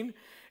screen,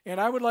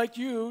 and I would like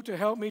you to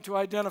help me to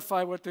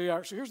identify what they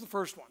are. So here's the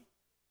first one.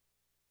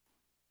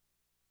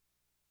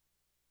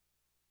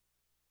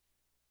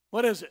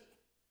 What is it?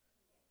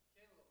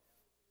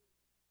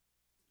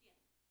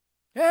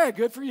 Yeah,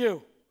 good for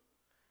you.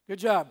 Good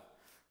job.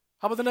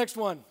 How about the next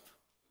one?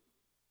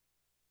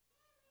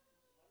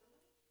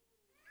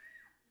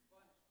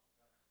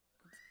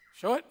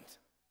 Show it.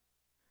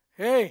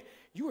 Hey,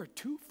 you are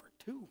 2 for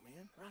 2,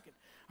 man. Rocking.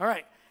 All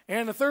right,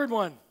 and the third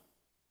one.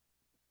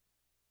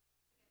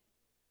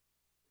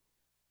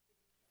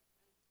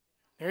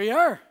 There you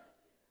are.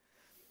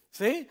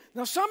 See?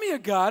 Now, some of you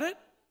got it.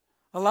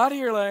 A lot of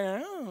you are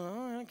like,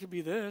 oh, it could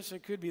be this,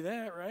 it could be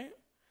that, right?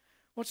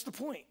 What's the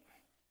point?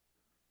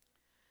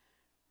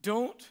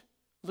 Don't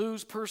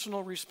lose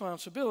personal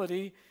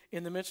responsibility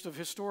in the midst of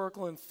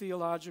historical and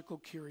theological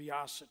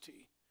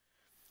curiosity.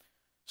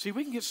 See,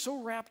 we can get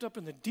so wrapped up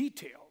in the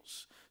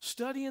details,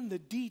 studying the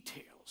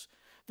details,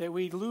 that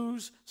we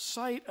lose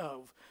sight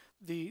of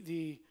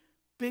the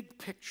big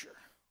picture.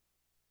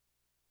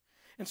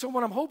 And so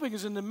what I'm hoping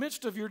is in the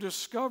midst of your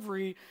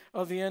discovery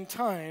of the end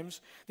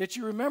times, that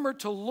you remember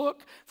to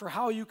look for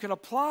how you can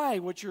apply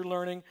what you're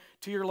learning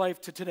to your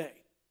life to today.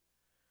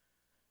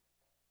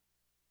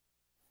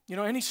 You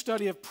know, any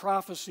study of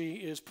prophecy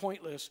is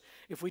pointless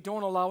if we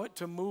don't allow it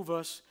to move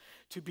us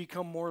to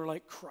become more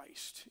like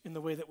Christ in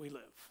the way that we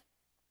live.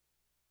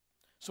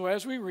 So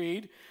as we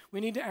read, we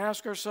need to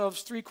ask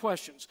ourselves 3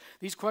 questions.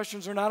 These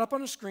questions are not up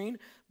on the screen,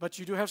 but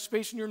you do have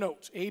space in your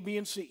notes, A, B,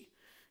 and C.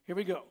 Here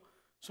we go.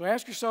 So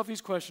ask yourself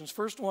these questions.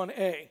 First one,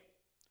 A,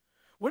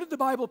 what did the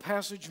Bible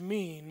passage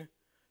mean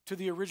to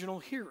the original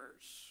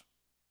hearers?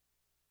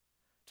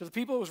 To the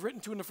people it was written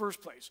to in the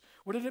first place.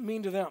 What did it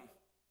mean to them?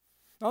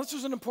 Now, this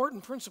is an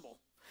important principle,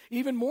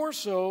 even more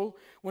so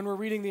when we're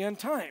reading the end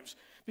times,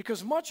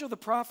 because much of the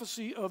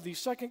prophecy of the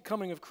second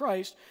coming of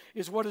Christ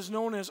is what is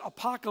known as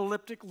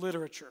apocalyptic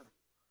literature.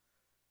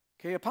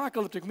 Okay,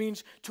 apocalyptic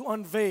means to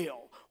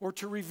unveil or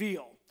to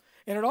reveal.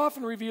 And it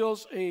often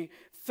reveals a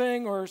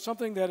thing or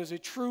something that is a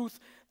truth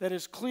that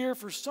is clear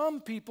for some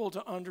people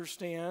to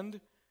understand,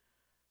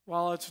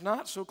 while it's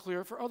not so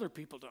clear for other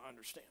people to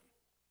understand.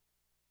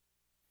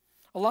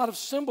 A lot of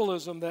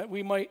symbolism that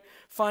we might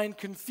find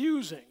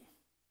confusing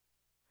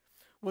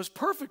was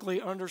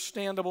perfectly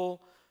understandable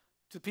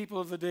to people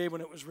of the day when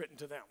it was written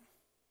to them.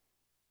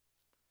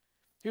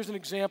 Here's an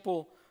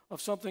example of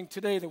something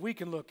today that we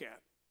can look at.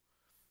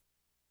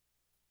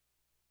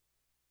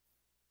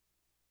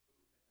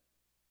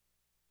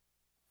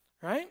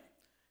 Right?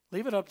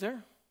 Leave it up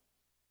there.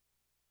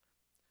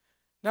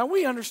 Now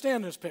we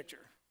understand this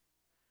picture,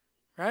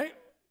 right?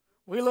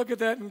 We look at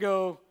that and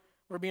go,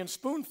 we're being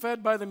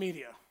spoon-fed by the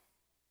media.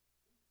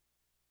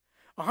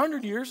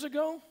 100 years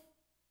ago,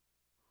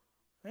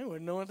 they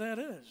wouldn't know what that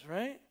is,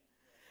 right?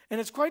 And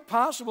it's quite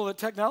possible that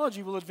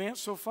technology will advance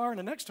so far in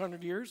the next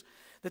 100 years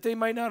that they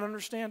might not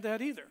understand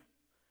that either.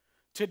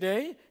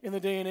 Today, in the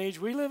day and age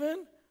we live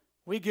in,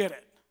 we get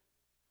it,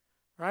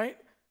 right?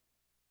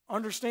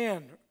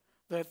 Understand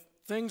that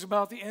things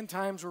about the end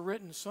times were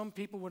written. Some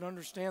people would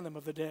understand them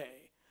of the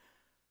day.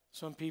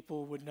 Some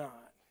people would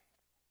not.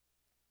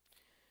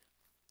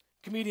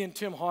 Comedian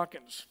Tim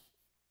Hawkins,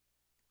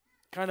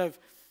 I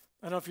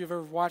don't know if you've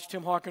ever watched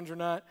Tim Hawkins or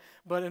not,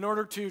 but in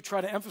order to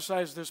try to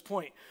emphasize this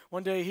point,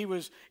 one day he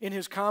was, in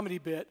his comedy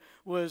bit,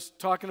 was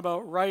talking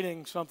about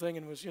writing something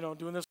and was,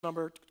 doing this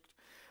number,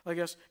 I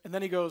guess, and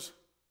then he goes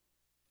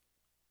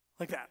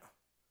like that.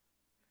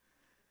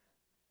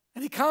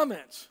 And he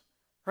comments.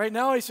 Right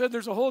now, he said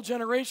there's a whole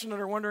generation that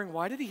are wondering,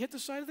 why did he hit the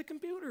side of the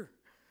computer?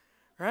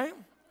 Right?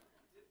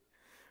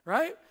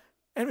 Right?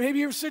 And maybe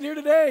you're sitting here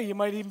today, you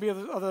might even be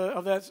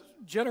of that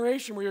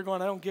generation where you're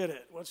going, I don't get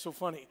it. What's so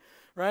funny?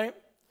 Right?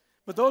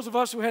 But those of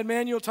us who had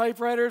manual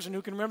typewriters and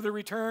who can remember the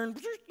return,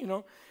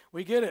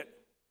 we get it.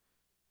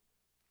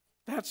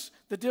 That's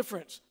the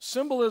difference.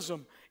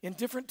 Symbolism in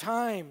different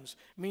times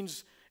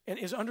means and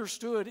is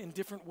understood in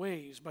different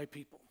ways by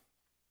people.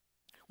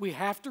 We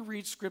have to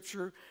read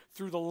Scripture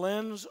through the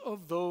lens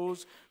of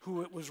those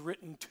who it was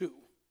written to,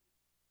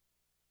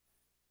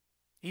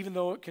 even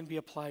though it can be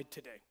applied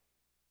today.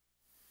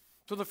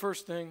 So the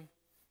first thing,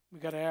 we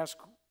got to ask,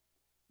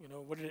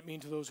 what did it mean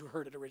to those who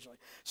heard it originally?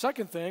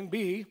 Second thing,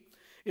 B,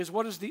 is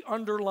what is the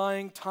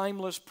underlying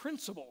timeless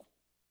principle?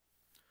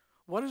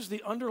 What is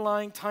the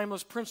underlying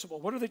timeless principle?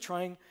 What are they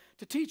trying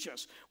to teach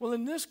us? Well,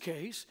 in this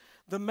case,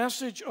 the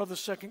message of the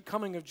second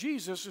coming of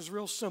Jesus is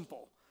real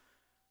simple.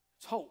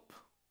 It's hope.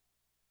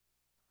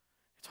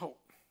 It's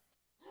hope.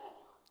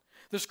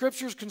 The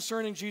Scriptures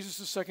concerning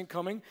Jesus' second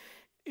coming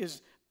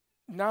is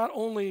not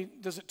only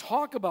does it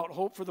talk about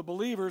hope for the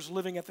believers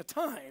living at the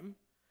time,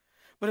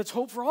 but it's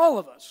hope for all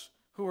of us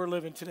who are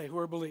living today, who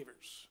are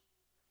believers.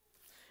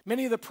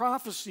 Many of the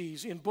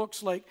prophecies in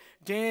books like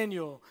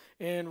Daniel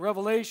and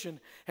Revelation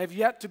have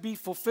yet to be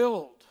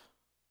fulfilled.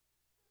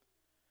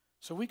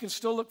 So we can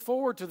still look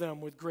forward to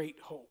them with great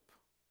hope.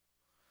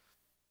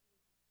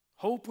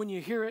 Hope when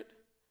you hear it,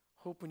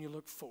 hope when you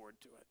look forward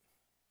to it.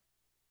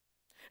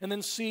 And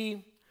then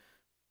C,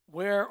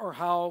 where or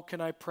how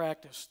can I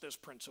practice this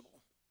principle?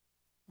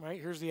 Right?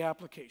 Here's the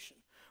application.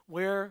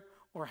 Where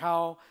or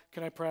how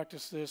can I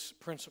practice this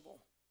principle?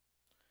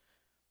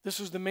 This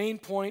is the main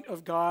point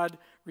of God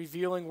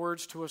revealing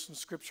words to us in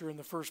Scripture in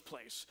the first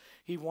place.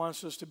 He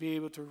wants us to be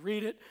able to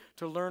read it,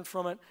 to learn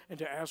from it, and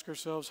to ask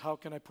ourselves, how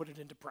can I put it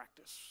into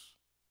practice?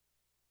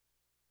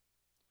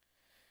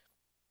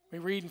 We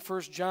read in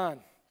 1 John. It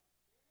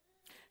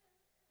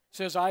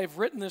says, I have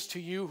written this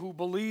to you who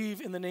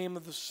believe in the name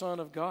of the Son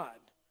of God,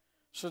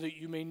 so that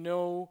you may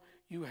know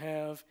you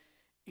have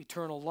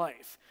eternal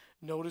life.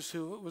 Notice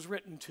who it was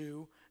written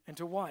to and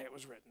to why it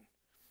was written.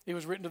 It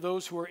was written to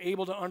those who are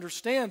able to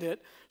understand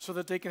it so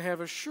that they can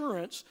have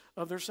assurance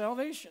of their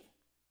salvation.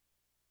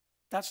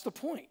 That's the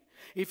point.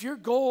 If your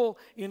goal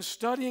in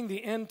studying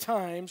the end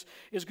times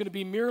is going to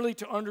be merely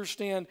to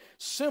understand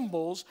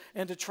symbols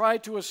and to try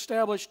to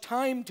establish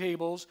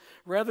timetables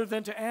rather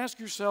than to ask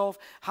yourself,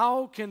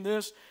 how can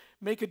this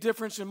make a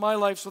difference in my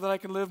life so that I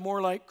can live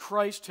more like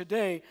Christ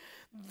today,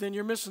 then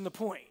you're missing the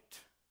point.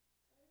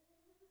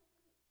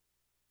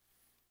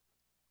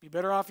 Be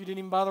better off you didn't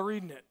even bother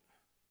reading it.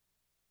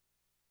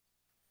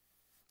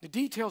 The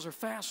details are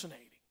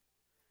fascinating,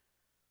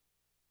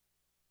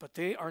 but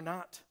they are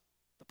not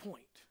the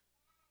point.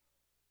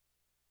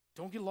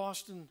 Don't get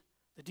lost in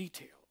the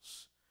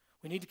details.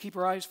 We need to keep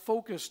our eyes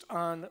focused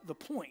on the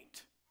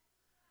point.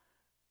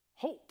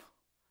 Hope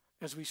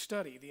as we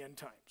study the end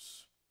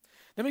times.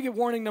 Then we get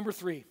warning number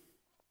 3.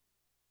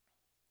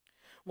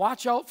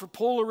 Watch out for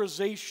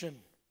polarization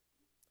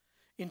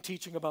in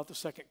teaching about the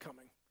second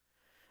coming.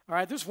 All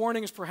right, this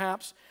warning is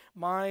perhaps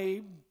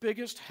my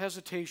biggest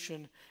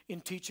hesitation in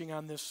teaching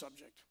on this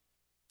subject.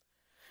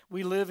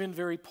 We live in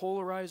very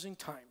polarizing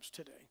times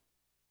today.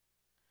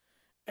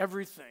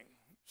 Everything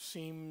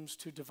seems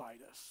to divide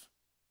us.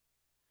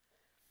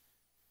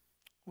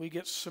 We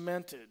get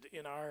cemented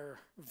in our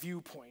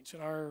viewpoints,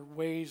 in our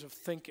ways of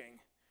thinking,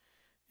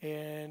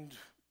 and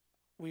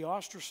we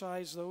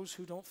ostracize those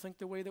who don't think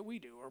the way that we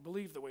do or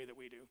believe the way that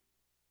we do.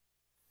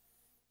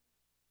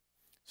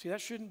 See,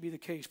 that shouldn't be the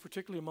case,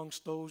 particularly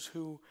amongst those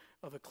who,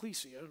 of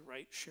ecclesia,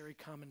 right, share a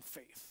common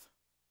faith.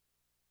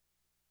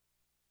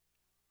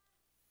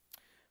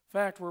 In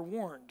fact, we're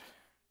warned.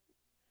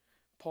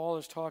 Paul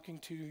is talking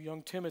to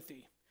young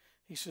Timothy.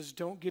 He says,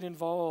 don't get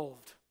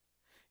involved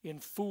in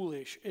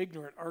foolish,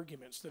 ignorant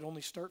arguments that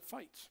only start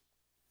fights.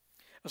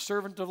 A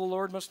servant of the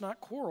Lord must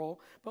not quarrel,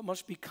 but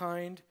must be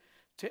kind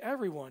to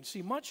everyone.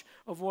 See, much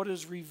of what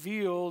is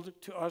revealed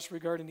to us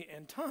regarding the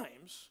end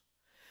times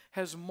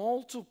has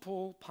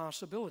multiple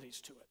possibilities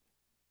to it.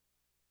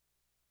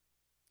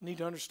 You need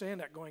to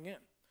understand that going in.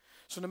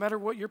 So no matter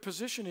what your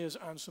position is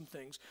on some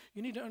things,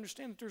 you need to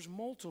understand that there's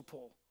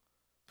multiple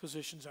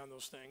positions on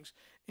those things,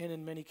 and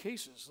in many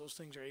cases, those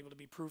things are able to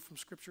be proved from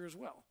Scripture as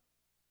well.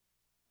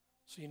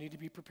 So you need to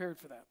be prepared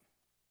for that.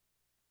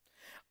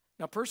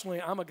 Now,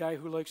 personally, I'm a guy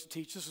who likes to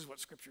teach, this is what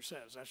Scripture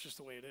says. That's just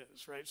the way it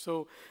is, right?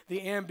 So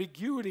the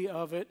ambiguity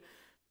of it,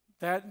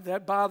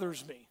 that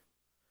bothers me.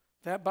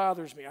 That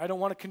bothers me. I don't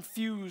want to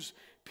confuse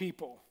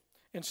people.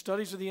 And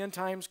studies of the end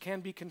times can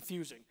be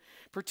confusing,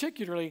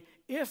 particularly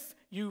if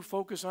you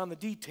focus on the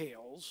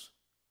details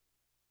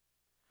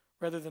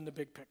rather than the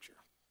big picture.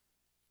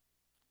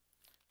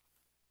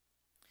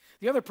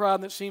 The other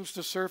problem that seems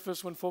to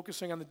surface when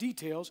focusing on the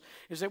details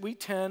is that we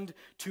tend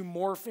to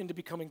morph into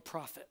becoming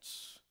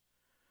prophets,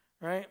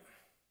 right?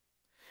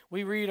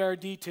 We read our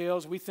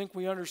details, we think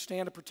we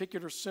understand a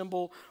particular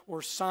symbol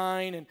or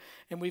sign,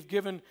 and we've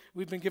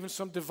been given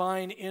some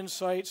divine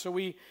insight, so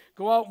we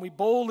go out and we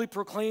boldly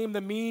proclaim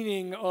the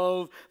meaning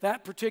of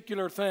that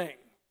particular thing.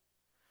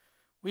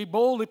 We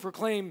boldly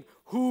proclaim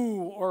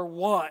who or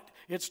what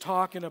it's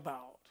talking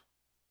about,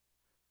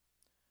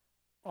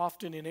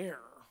 often in error.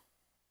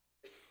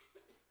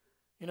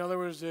 You know, there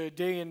was a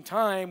day and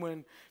time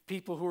when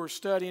people who were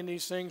studying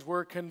these things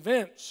were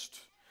convinced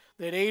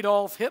that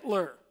Adolf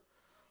Hitler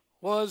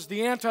was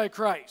the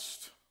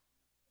Antichrist.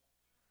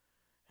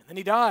 And then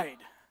he died.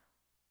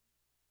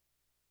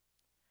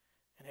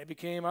 And it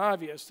became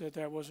obvious that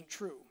that wasn't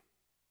true.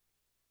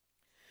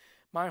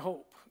 My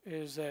hope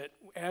is that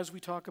as we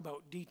talk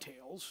about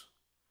details,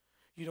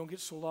 you don't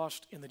get so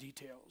lost in the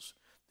details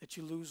that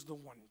you lose the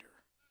wonder,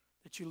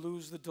 that you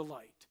lose the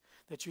delight,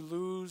 that you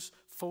lose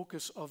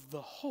focus of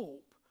the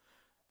hope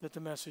that the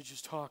message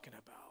is talking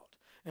about.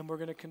 And we're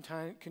going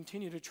to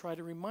continue to try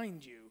to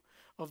remind you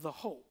of the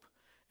hope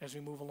as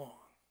we move along.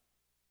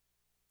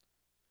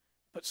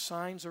 But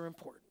signs are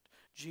important.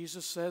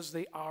 Jesus says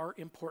they are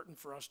important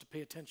for us to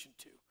pay attention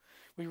to.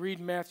 We read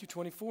in Matthew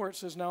 24, it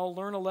says, now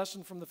learn a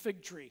lesson from the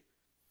fig tree.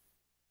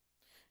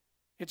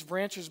 Its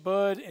branches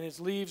bud and its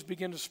leaves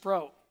begin to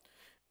sprout.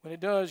 When it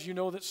does, you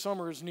know that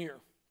summer is near.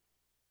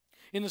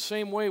 In the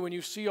same way, when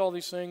you see all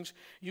these things,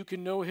 you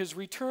can know his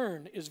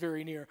return is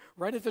very near,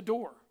 right at the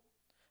door.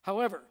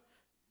 However,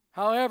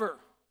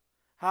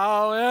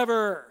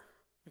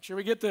 make sure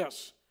we get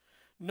this.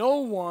 No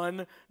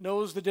one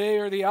knows the day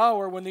or the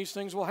hour when these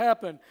things will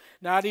happen,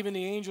 not even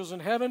the angels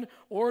in heaven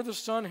or the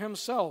Son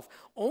himself.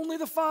 Only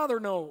the Father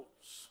knows.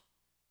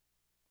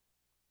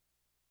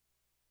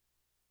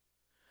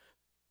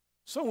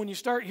 So when you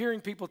start hearing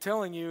people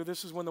telling you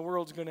this is when the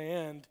world's going to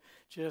end,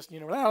 just, la,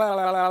 la,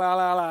 la, la, la,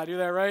 la, la, do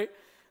that, right?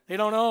 They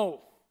don't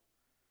know.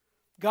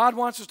 God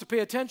wants us to pay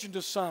attention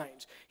to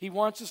signs. He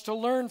wants us to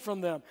learn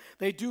from them.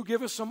 They do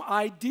give us some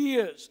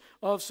ideas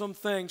of some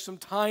things, some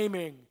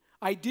timing,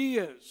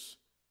 ideas.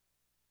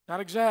 Not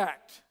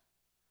exact.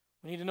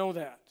 We need to know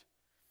that.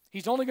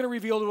 He's only going to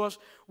reveal to us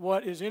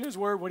what is in his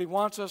word, what he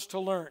wants us to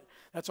learn.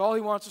 That's all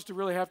he wants us to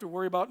really have to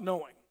worry about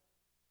knowing.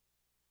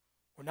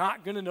 We're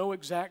not going to know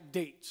exact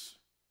dates.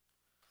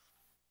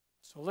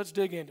 So let's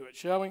dig into it,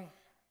 shall we? We're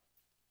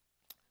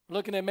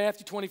looking at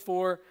Matthew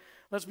 24.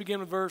 Let's begin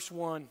with verse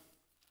 1.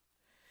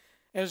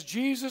 As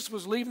Jesus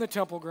was leaving the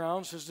temple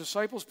grounds, his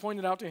disciples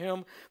pointed out to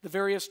him the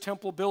various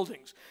temple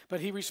buildings.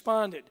 But he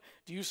responded,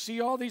 "Do you see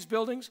all these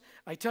buildings?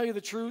 I tell you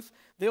the truth,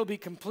 they'll be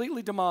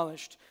completely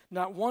demolished.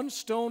 Not one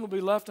stone will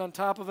be left on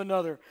top of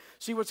another."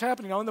 See what's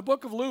happening now. In the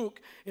book of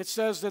Luke, it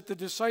says that the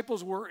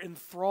disciples were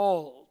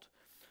enthralled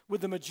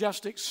with the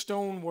majestic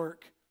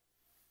stonework,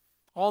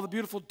 all the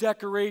beautiful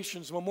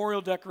decorations,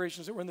 memorial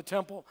decorations that were in the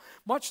temple.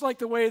 Much like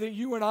the way that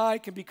you and I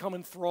can become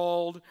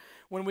enthralled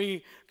when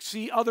we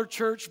see other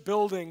church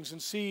buildings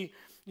and see,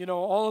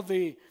 all of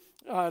the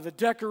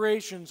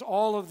decorations,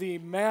 all of the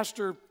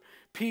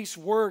masterpiece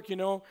work, If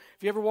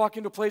you ever walk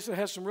into a place that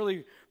has some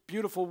really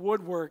beautiful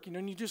woodwork,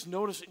 and you just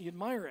notice it and you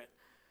admire it.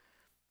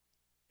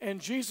 And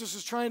Jesus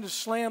is trying to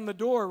slam the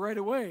door right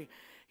away.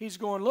 He's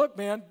going, "Look,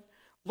 man,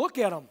 look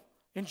at them.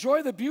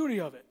 Enjoy the beauty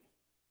of it.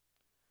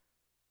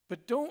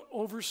 But don't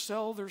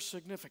oversell their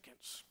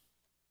significance.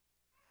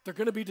 They're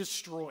going to be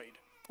destroyed,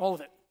 all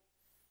of it."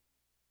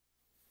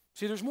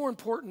 See, there's more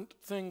important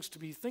things to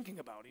be thinking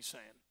about, he's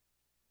saying.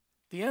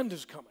 The end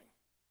is coming.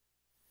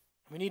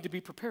 We need to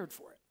be prepared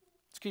for it.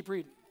 Let's keep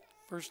reading.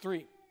 Verse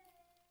 3.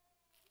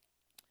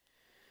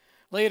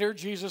 Later,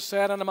 Jesus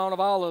sat on the Mount of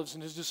Olives,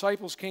 and his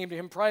disciples came to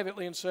him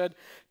privately and said,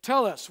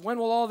 "Tell us, when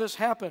will all this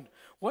happen?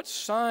 What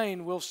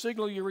sign will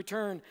signal your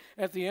return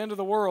at the end of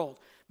the world?"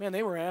 Man,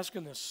 they were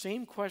asking the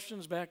same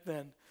questions back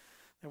then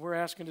that we're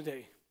asking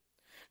today.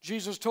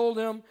 Jesus told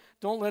them,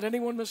 "Don't let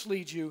anyone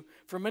mislead you,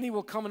 for many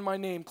will come in my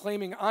name,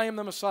 claiming I am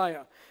the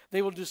Messiah.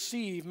 They will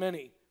deceive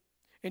many.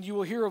 And you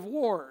will hear of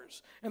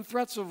wars and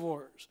threats of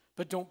wars,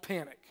 but don't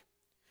panic.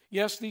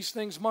 Yes, these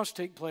things must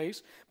take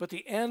place, but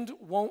the end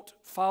won't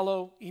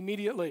follow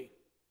immediately.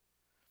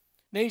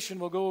 Nation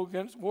will go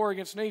against war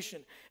against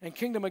nation, and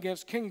kingdom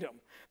against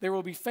kingdom. There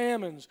will be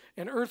famines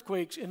and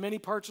earthquakes in many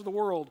parts of the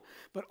world,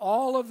 but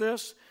all of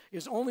this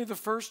is only the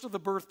first of the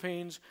birth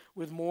pains,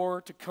 with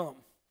more to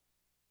come."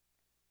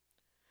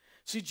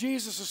 See,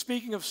 Jesus is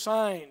speaking of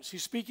signs.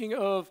 He's speaking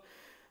of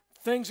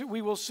things that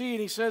we will see,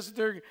 and he says that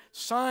they're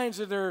signs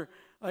that are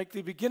like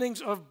the beginnings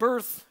of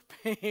birth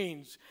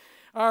pains.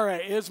 All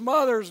right, it's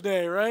Mother's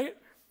Day, right?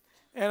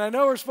 And I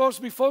know we're supposed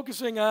to be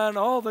focusing on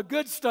all the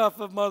good stuff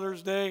of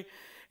Mother's Day,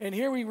 and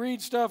here we read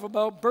stuff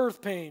about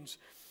birth pains.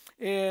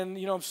 And,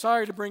 I'm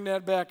sorry to bring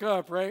that back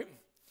up, right?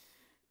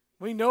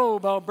 We know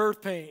about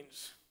birth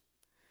pains.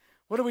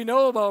 What do we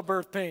know about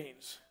birth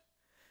pains?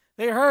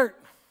 They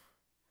hurt.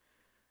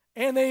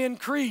 And they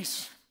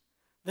increase.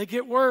 They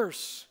get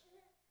worse.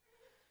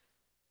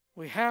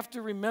 We have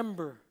to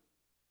remember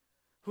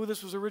who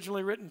this was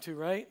originally written to,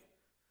 right?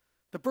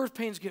 The birth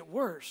pains get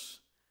worse,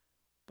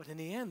 but in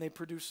the end, they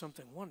produce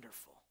something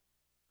wonderful.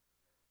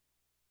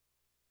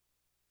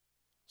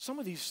 Some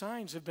of these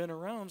signs have been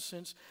around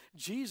since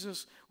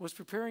Jesus was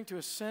preparing to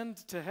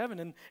ascend to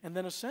heaven and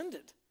then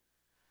ascended.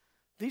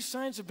 These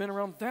signs have been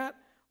around that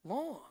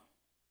long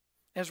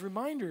as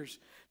reminders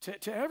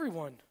to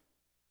everyone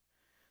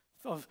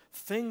of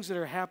things that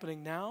are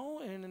happening now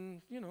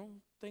and,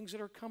 things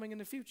that are coming in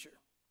the future.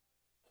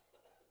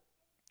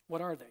 What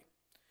are they?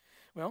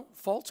 Well,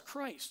 false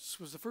Christs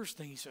was the first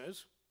thing he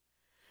says.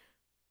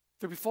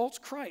 There'll be false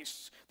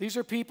Christs. These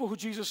are people who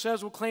Jesus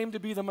says will claim to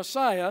be the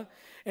Messiah,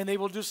 and they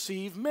will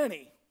deceive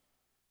many.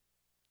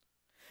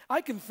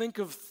 I can think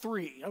of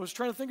 3. I was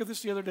trying to think of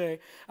this the other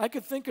day. I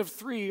could think of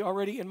 3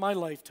 already in my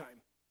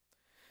lifetime.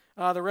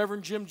 The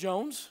Reverend Jim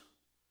Jones,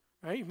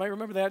 right? You might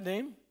remember that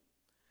name.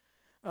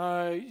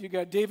 You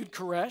got David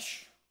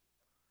Koresh,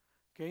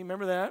 okay,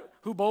 remember that?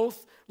 Who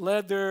both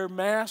led their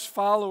mass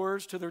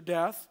followers to their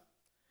death.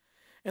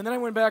 And then I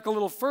went back a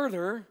little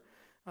further,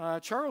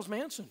 Charles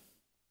Manson,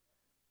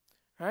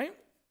 right?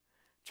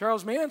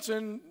 Charles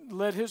Manson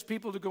led his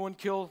people to go and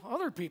kill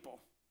other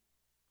people.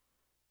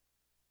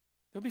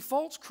 There'll be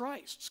false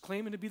Christs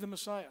claiming to be the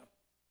Messiah.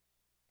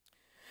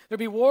 There'll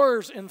be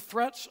wars and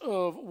threats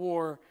of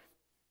war.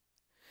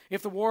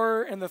 If the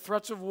war and the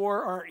threats of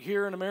war aren't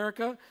here in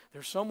America,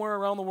 they're somewhere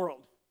around the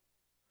world.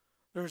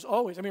 There's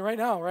always, right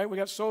now, right? We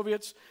got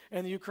Soviets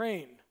and the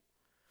Ukraine.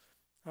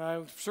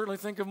 I certainly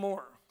think of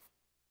more.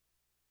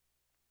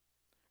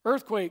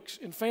 Earthquakes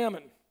and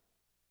famine.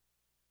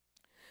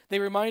 They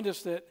remind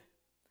us that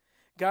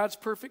God's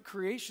perfect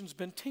creation's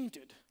been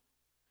tainted,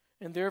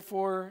 and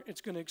therefore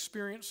it's going to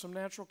experience some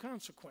natural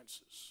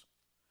consequences.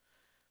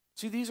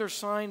 See, these are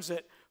signs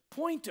that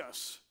point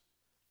us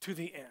to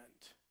the end.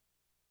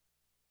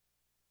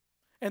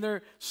 And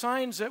they're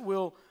signs that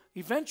will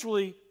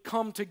eventually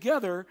come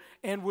together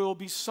and will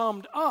be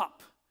summed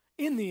up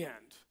in the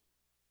end.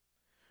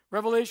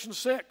 Revelation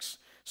 6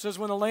 says,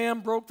 "When the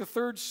Lamb broke the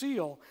 3rd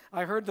seal,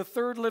 I heard the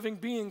 3rd living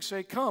being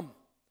say, 'Come.'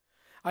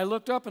 I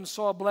looked up and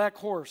saw a black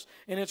horse,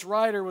 and its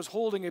rider was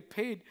holding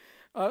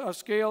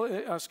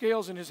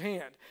scales in his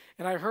hand.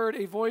 And I heard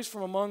a voice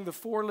from among the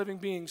 4 living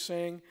beings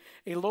saying,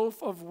 'A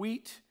loaf of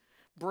wheat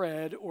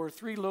bread or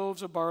 3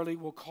 loaves of barley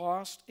will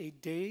cost a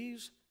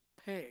day's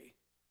pay.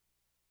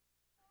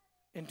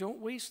 And don't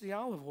waste the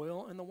olive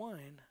oil and the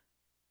wine.'"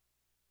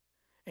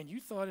 And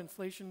you thought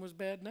inflation was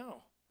bad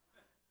now,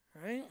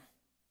 right?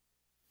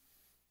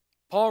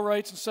 Paul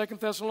writes in 2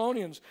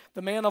 Thessalonians,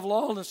 the man of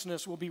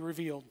lawlessness will be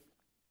revealed.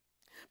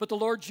 But the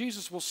Lord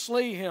Jesus will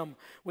slay him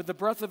with the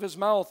breath of his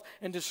mouth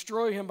and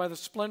destroy him by the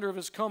splendor of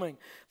his coming.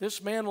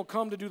 This man will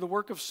come to do the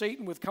work of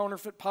Satan with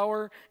counterfeit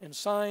power and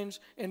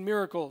signs and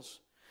miracles.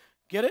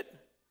 Get it?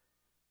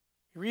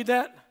 You read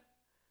that?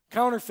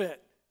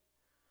 Counterfeit.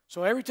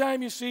 So every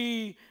time you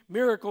see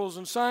miracles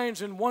and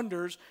signs and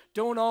wonders,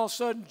 don't all of a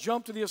sudden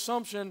jump to the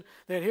assumption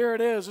that here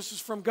it is, this is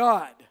from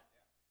God.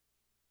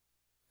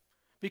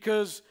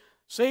 Because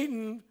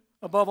Satan,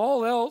 above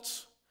all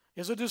else,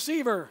 is a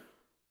deceiver.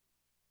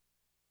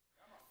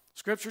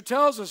 Scripture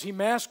tells us he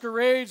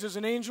masquerades as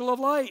an angel of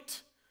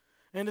light.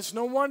 And it's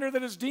no wonder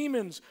that his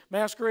demons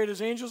masquerade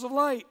as angels of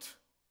light.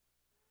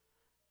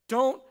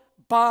 Don't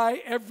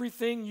buy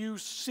everything you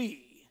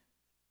see.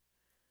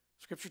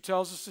 Scripture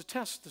tells us to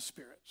test the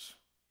spirits.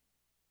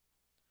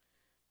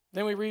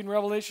 Then we read in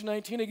Revelation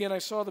 19 again, I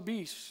saw the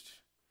beast.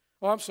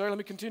 Oh, I'm sorry, let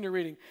me continue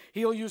reading.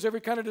 He'll use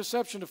every kind of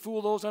deception to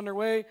fool those on their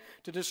way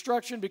to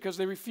destruction because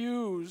they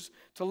refuse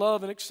to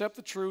love and accept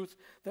the truth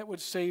that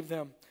would save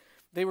them.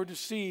 They were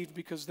deceived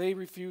because they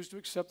refused to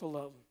accept the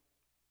love.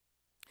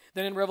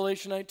 Then in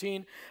Revelation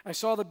 19, I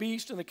saw the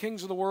beast and the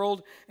kings of the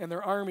world and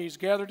their armies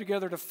gathered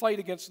together to fight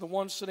against the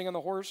one sitting on the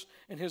horse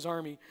and his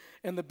army.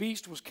 And the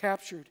beast was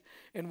captured,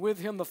 and with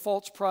him the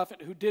false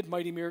prophet who did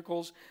mighty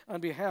miracles on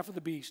behalf of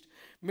the beast.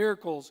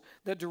 Miracles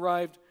that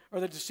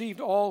deceived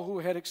all who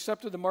had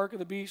accepted the mark of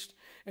the beast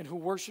and who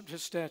worshipped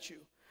his statue.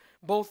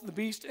 Both the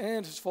beast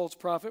and his false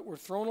prophet were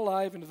thrown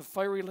alive into the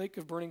fiery lake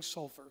of burning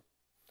sulfur.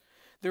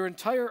 Their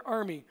entire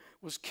army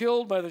was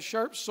killed by the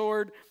sharp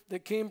sword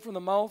that came from the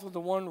mouth of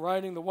the one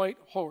riding the white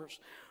horse.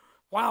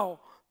 Wow,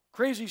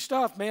 crazy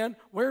stuff, man.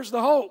 Where's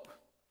the hope?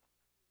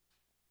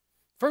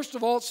 First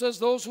of all, it says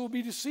those who will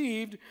be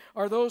deceived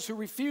are those who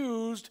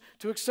refused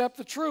to accept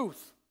the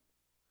truth,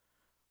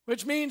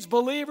 which means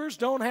believers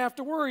don't have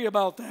to worry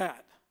about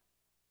that.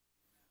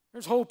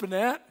 There's hope in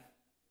that.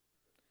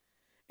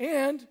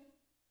 And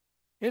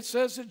it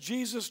says that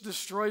Jesus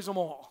destroys them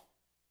all.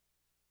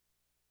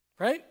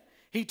 Right?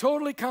 He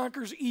totally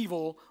conquers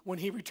evil when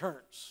he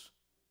returns.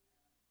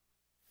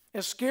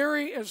 As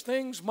scary as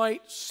things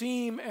might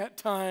seem at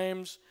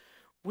times,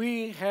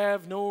 we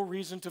have no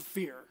reason to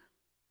fear.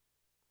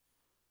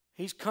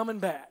 He's coming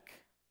back.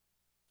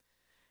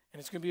 And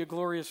it's going to be a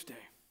glorious day.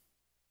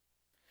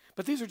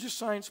 But these are just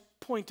signs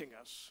pointing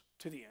us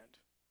to the end.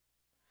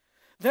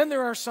 Then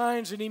there are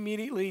signs that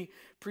immediately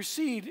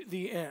precede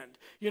the end.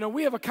 You know,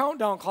 we have a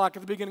countdown clock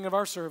at the beginning of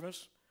our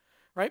service.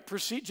 Right?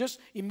 Just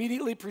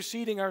immediately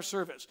preceding our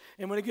service.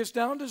 And when it gets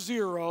down to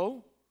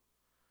 0,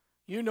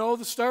 you know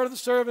the start of the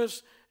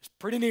service is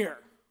pretty near.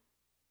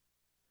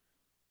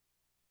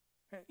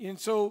 And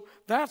so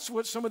that's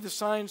what some of the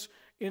signs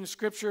in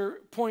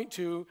Scripture point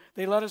to.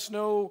 They let us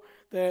know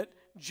that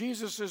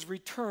Jesus'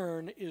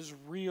 return is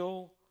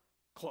real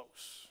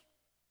close.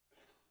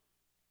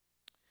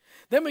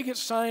 Then we get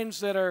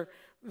signs that are,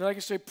 like I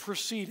say,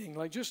 preceding,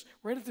 like just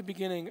right at the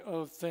beginning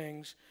of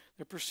things.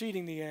 They're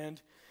preceding the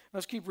end.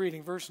 Let's keep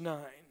reading, verse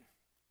 9.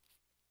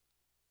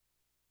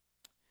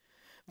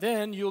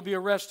 Then you'll be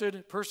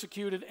arrested,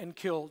 persecuted, and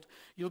killed.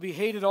 You'll be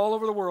hated all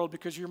over the world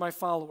because you're my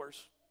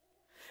followers.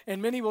 And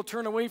many will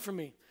turn away from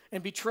me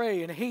and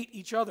betray and hate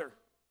each other.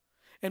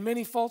 And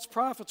many false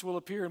prophets will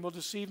appear and will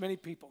deceive many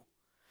people.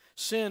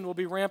 Sin will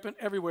be rampant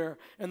everywhere,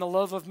 and the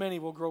love of many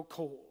will grow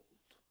cold.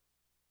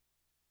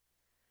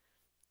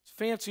 It's a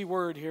fancy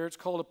word here. It's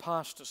called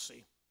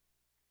apostasy.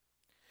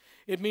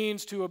 It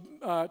means to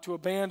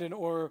abandon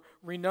or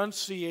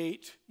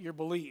renunciate your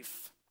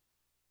belief.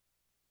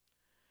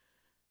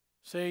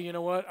 Say, you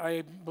know what,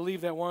 I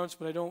believed that once,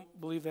 but I don't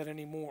believe that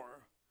anymore.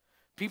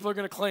 People are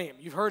going to claim,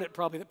 you've heard it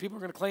probably, that people are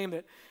going to claim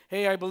that,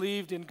 hey, I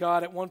believed in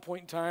God at one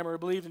point in time, or I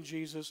believed in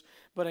Jesus,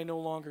 but I no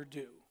longer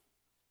do.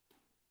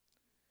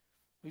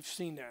 We've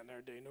seen that in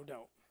our day, no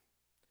doubt.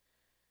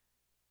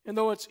 And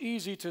though it's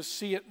easy to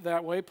see it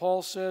that way,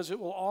 Paul says it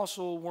will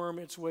also worm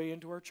its way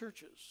into our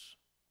churches.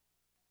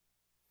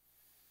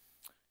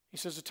 He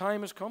says the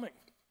time is coming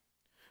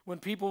when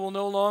people will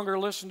no longer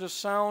listen to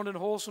sound and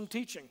wholesome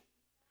teaching.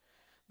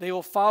 They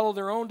will follow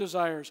their own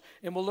desires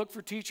and will look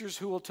for teachers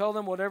who will tell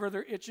them whatever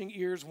their itching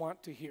ears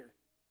want to hear.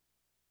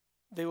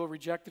 They will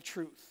reject the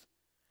truth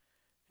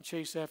and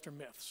chase after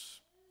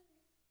myths.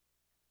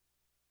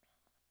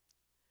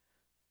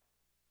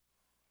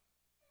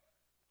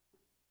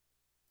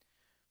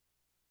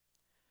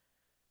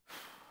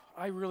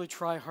 I really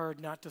try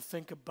hard not to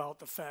think about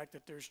the fact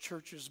that there's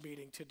churches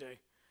meeting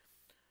today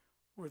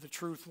where the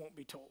truth won't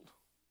be told,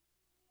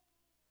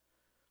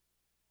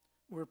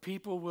 where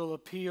people will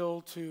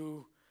appeal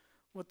to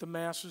what the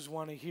masses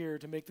want to hear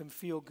to make them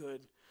feel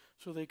good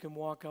so they can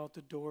walk out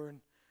the door and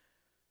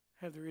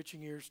have their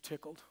itching ears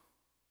tickled.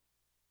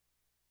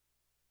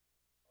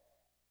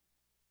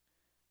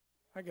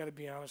 I got to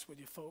be honest with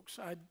you folks,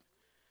 I'd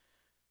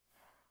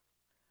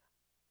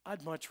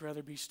much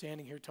rather be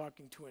standing here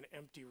talking to an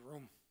empty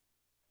room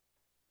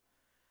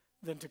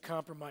than to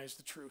compromise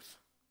the truth.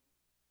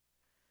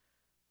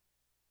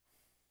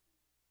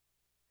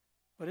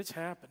 But it's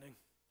happening.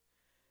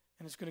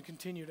 And it's going to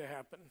continue to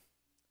happen.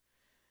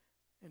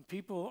 And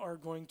people are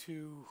going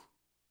to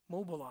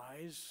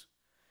mobilize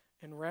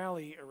and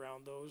rally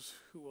around those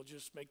who will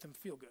just make them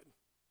feel good.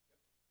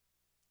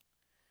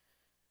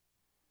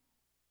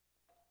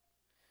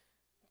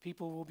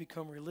 People will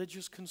become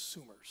religious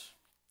consumers,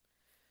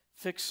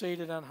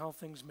 fixated on how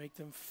things make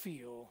them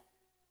feel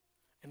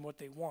and what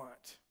they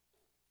want,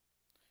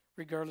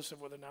 regardless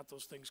of whether or not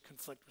those things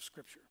conflict with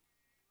Scripture.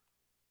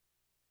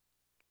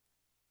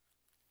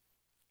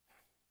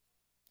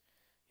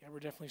 Yeah, we're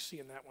definitely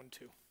seeing that one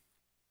too.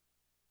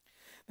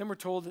 Then we're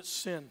told that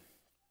sin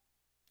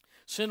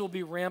will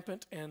be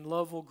rampant and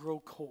love will grow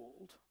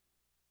cold.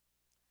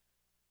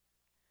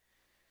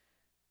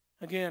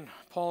 Again,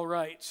 Paul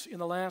writes, in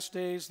the last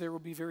days there will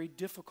be very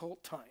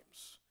difficult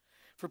times,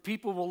 for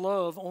people will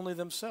love only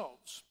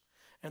themselves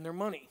and their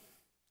money.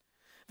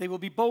 They will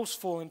be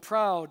boastful and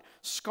proud,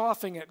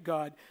 scoffing at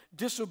God,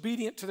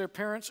 disobedient to their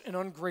parents and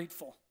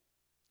ungrateful.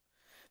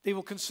 They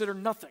will consider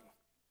nothing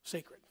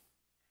sacred.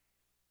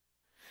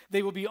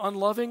 They will be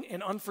unloving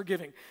and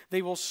unforgiving.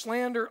 They will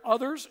slander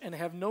others and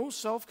have no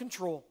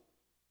self-control.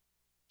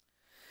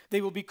 They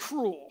will be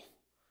cruel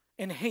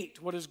and hate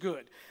what is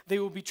good. They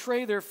will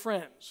betray their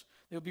friends.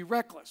 They will be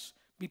reckless,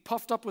 be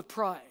puffed up with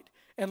pride,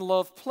 and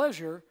love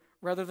pleasure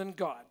rather than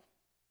God.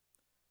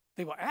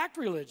 They will act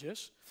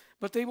religious,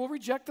 but they will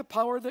reject the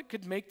power that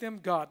could make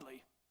them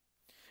godly.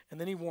 And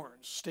then he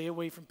warns, stay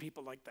away from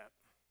people like that.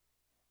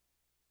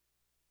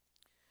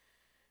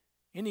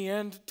 In the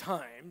end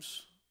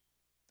times,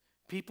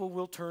 people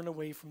will turn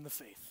away from the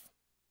faith.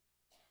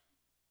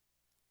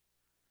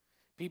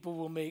 People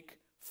will make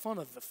fun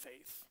of the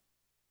faith.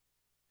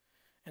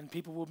 And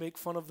people will make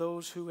fun of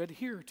those who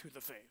adhere to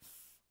the faith.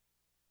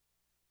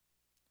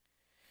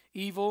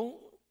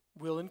 Evil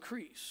will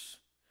increase.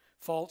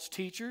 False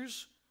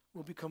teachers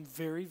will become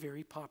very,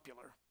 very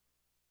popular.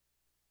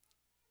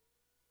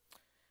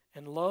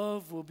 And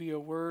love will be a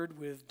word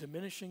with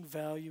diminishing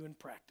value in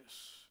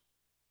practice.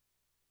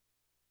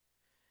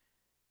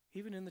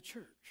 Even in the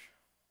church.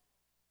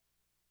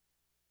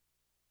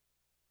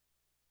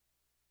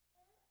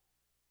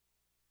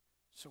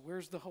 So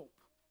where's the hope?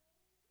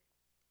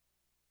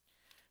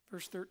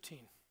 Verse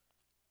 13.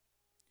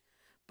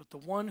 But the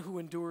one who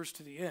endures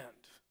to the end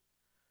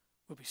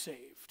will be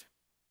saved.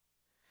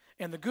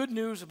 And the good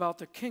news about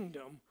the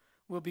kingdom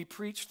will be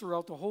preached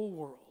throughout the whole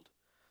world,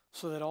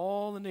 so that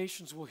all the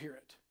nations will hear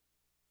it.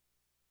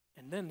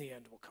 And then the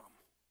end will come.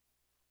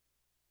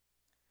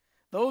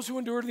 Those who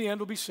endure to the end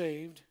will be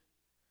saved,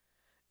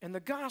 and the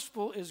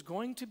gospel is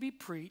going to be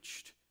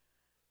preached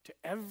to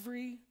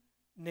every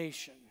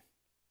nation.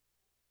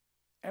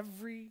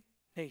 Every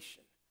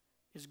nation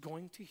is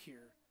going to hear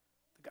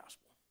the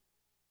gospel.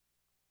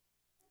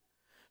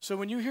 So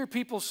when you hear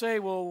people say,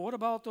 well, what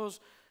about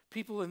those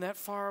people in that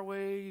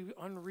faraway,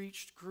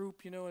 unreached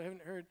group, I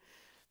haven't heard.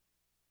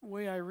 The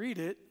way I read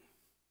it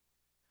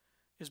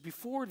is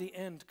before the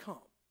end comes,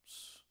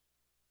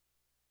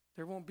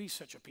 there won't be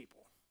such a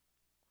people.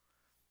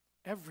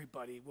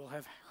 Everybody will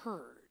have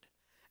heard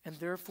and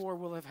therefore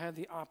will have had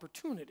the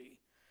opportunity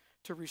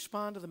to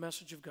respond to the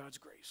message of God's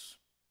grace.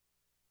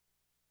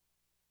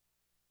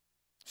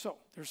 So,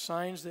 there's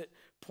signs that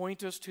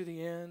point us to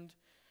the end.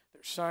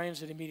 There's signs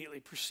that immediately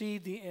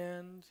precede the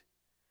end.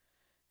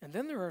 And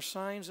then there are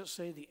signs that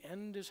say the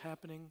end is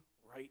happening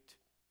right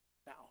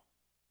now.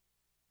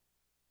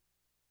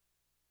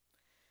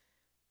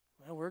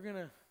 Well, we're going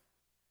to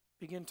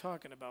begin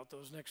talking about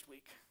those next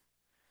week.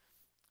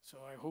 So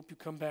I hope you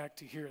come back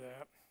to hear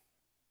that.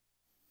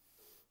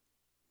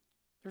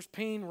 There's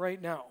pain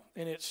right now,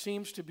 and it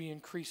seems to be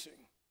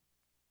increasing.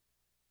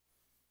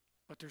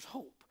 But there's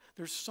hope.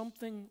 There's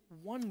something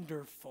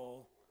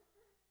wonderful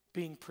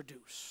being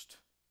produced.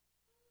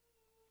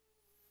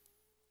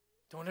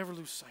 Don't ever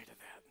lose sight of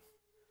that.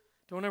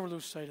 Don't ever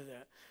lose sight of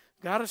that.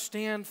 Got to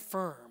stand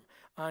firm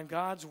on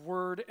God's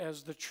word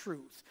as the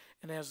truth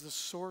and as the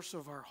source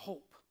of our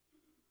hope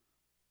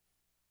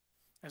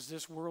as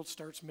this world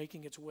starts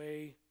making its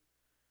way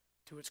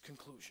to its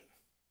conclusion.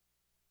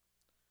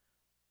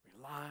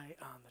 Rely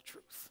on the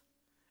truth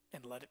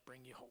and let it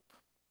bring you hope.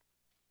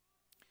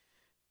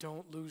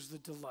 Don't lose the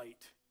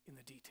delight in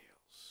the details.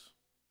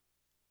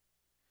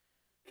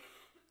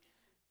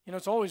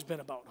 It's always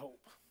been about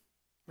hope,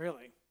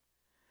 really.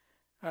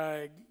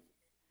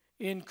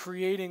 In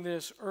creating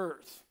this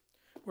earth,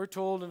 we're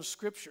told in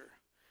Scripture,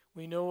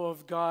 we know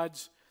of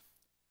God's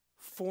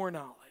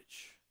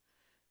foreknowledge.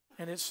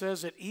 And it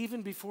says that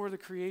even before the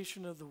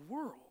creation of the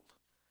world,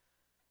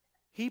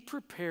 He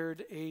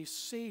prepared a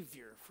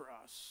Savior for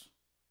us,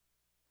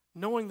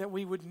 knowing that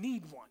we would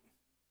need one.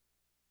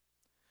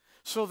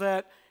 So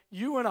that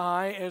you and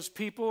I, as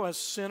people, as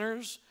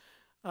sinners,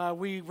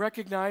 we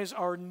recognize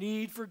our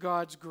need for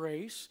God's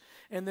grace,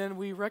 and then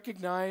we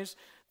recognize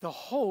the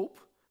hope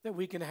that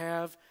we can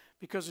have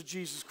because of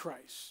Jesus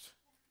Christ.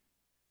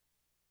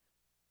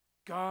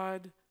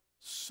 God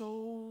so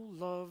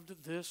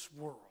loved this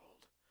world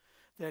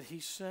that He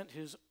sent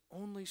His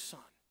only Son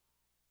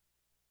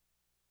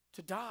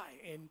to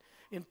die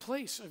in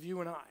place of you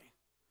and I,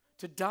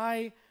 to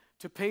die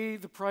to pay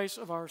the price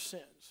of our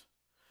sins,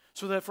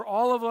 so that for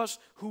all of us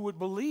who would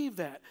believe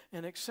that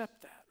and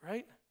accept that,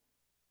 right,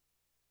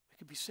 we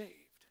could be saved.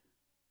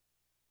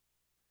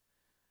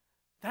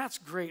 That's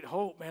great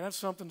hope, man. That's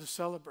something to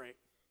celebrate.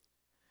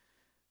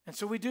 And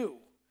so we do.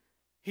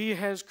 He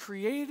has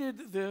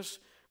created this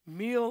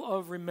meal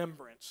of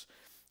remembrance.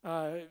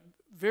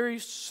 Very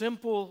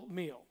simple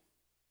meal,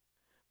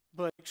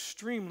 but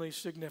extremely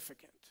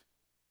significant.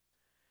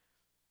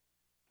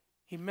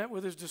 He met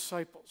with his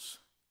disciples,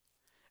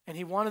 and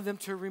he wanted them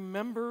to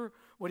remember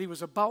what he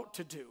was about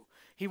to do.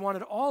 He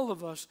wanted all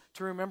of us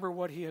to remember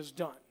what he has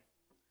done.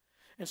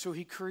 And so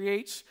he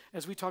creates,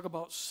 as we talk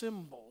about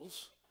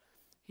symbols,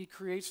 he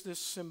creates this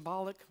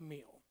symbolic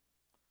meal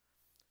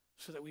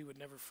so that we would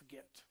never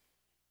forget.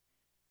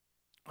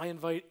 I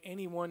invite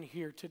anyone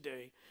here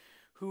today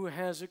who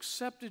has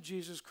accepted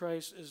Jesus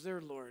Christ as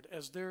their Lord,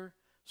 as their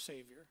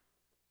Savior,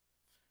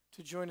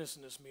 to join us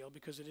in this meal,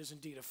 because it is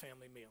indeed a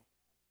family meal.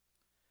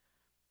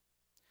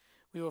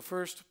 We will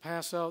first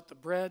pass out the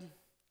bread,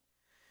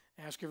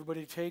 ask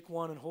everybody to take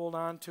one and hold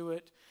on to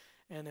it,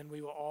 and then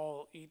we will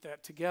all eat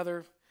that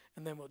together,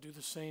 and then we'll do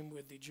the same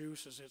with the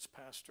juice as it's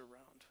passed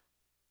around.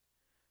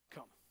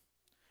 Come,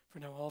 for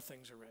now all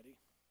things are ready.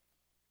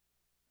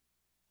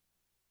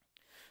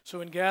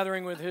 So in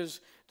gathering with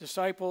his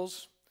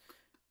disciples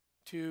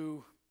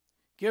to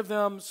give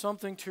them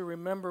something to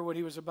remember what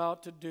he was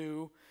about to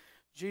do,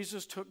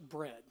 Jesus took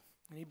bread,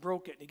 and he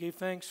broke it, and he gave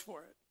thanks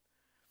for it.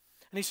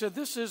 And he said,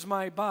 "This is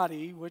my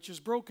body, which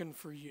is broken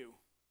for you.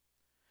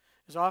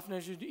 As often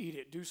as you eat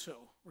it, do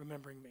so,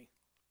 remembering me."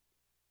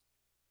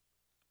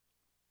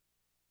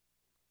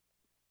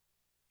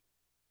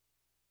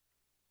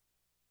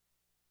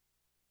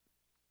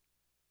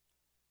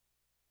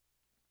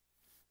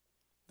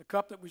 The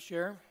cup that we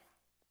share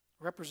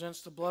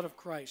represents the blood of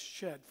Christ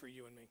shed for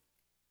you and me.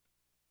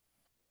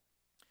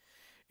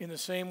 In the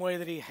same way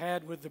that he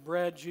had with the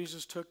bread,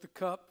 Jesus took the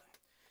cup,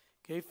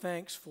 gave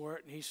thanks for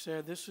it, and he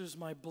said, "This is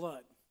my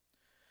blood,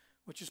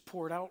 which is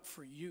poured out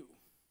for you.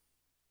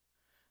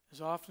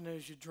 As often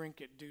as you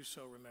drink it, do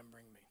so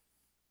remembering me."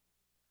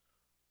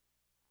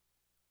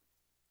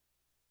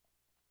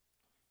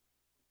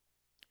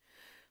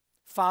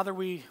 Father,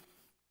 we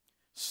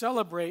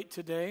celebrate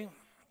today.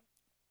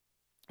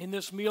 In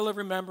this meal of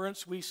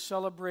remembrance, we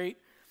celebrate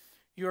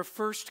your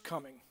first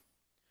coming,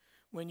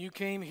 when you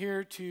came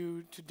here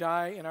to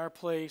die in our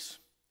place.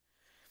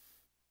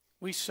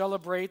 We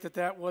celebrate that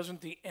that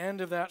wasn't the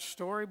end of that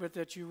story, but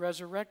that you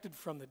resurrected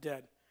from the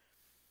dead,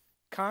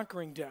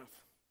 conquering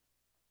death.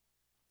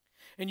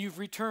 And you've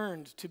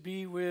returned to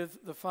be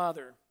with the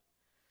Father.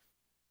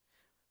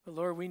 But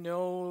Lord, we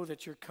know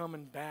that you're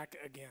coming back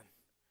again,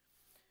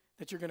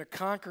 that you're going to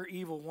conquer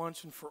evil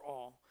once and for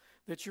all,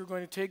 that you're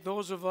going to take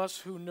those of us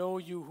who know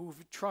you,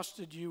 who've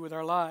trusted you with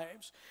our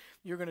lives,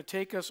 you're going to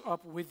take us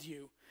up with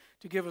you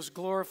to give us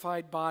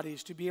glorified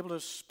bodies, to be able to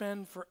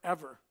spend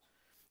forever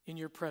in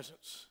your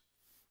presence.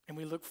 And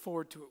we look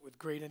forward to it with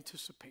great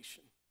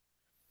anticipation.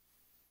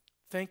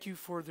 Thank you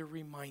for the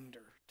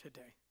reminder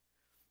today.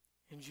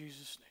 In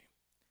Jesus'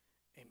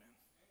 name, amen.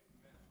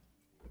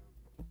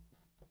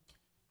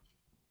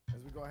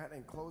 As we go ahead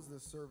and close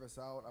this service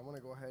out, I want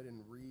to go ahead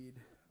and read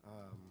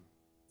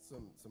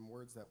some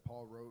words that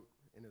Paul wrote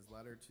in his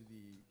letter to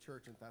the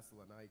church in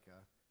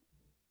Thessalonica.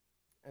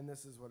 And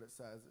this is what it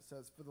says. It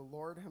says, "For the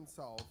Lord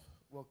himself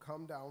will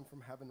come down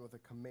from heaven with a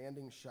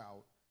commanding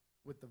shout,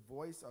 with the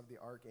voice of the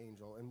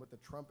archangel, and with the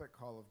trumpet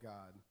call of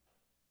God.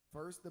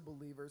 First, the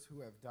believers who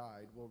have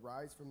died will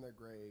rise from their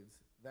graves.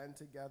 Then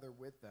together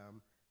with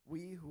them,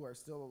 we who are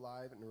still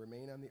alive and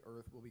remain on the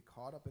earth will be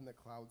caught up in the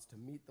clouds to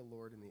meet the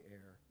Lord in the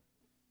air.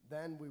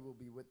 Then we will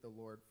be with the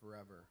Lord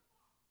forever.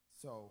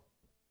 So,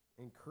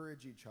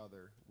 encourage each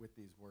other with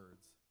these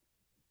words."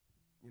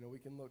 You know, we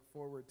can look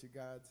forward to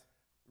God's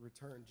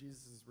return,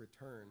 Jesus'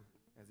 return,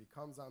 as he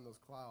comes on those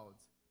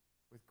clouds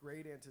with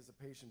great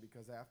anticipation,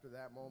 because after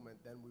that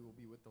moment, then we will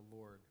be with the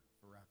Lord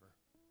forever.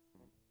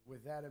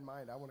 With that in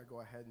mind, I want to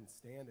go ahead and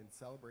stand and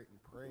celebrate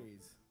and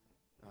praise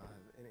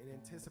in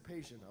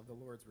anticipation of the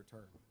Lord's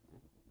return.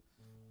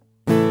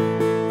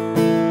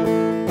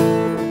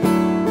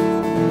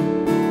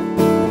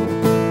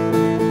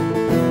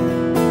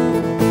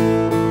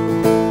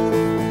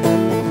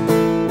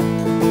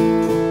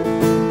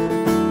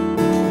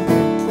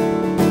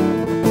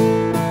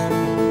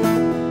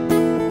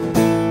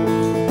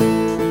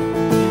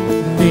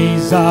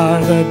 These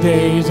are the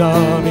days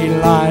of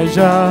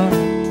Elijah,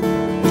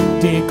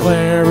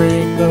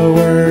 declaring the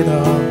word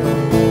of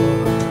the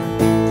Lord.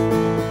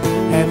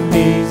 And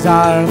these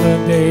are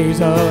the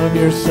days of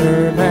your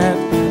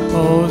servant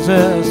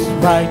Moses,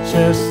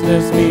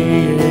 righteousness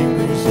being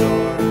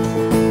restored.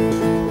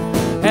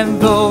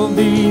 And though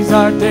these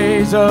are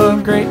days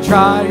of great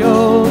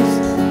trials,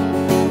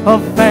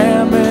 of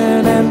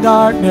famine and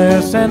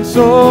darkness and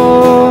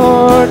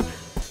sword,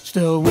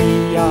 still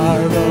we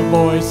are the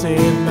voice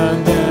in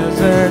the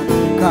desert,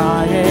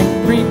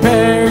 crying,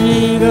 "Prepare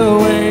ye the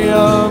way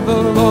of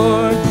the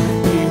Lord.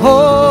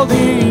 Behold,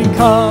 he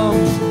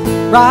comes,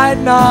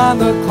 riding on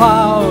the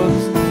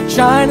clouds,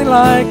 shining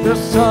like the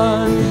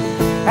sun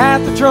at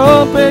the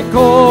trumpet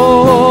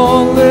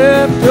call.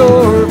 Lift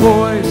your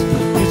voice,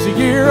 it's a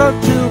year of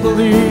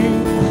Jubilee.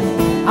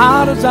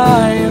 Out of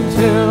Zion's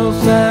hill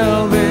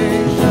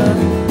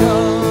salvation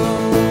comes.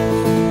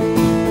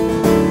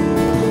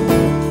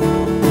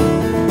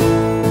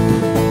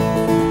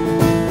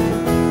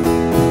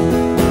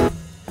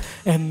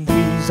 And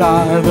these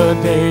are the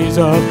days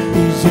of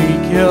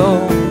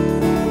Ezekiel,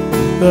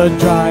 the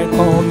dry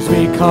bones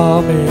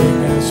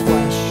becoming as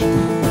flesh.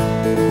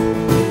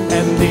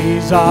 And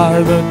these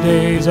are the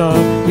days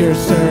of your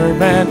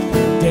servant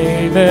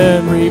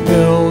David,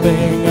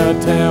 rebuilding a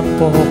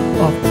temple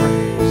of praise.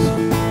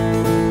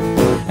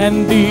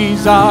 And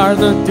these are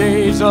the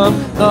days of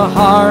the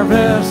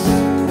harvest.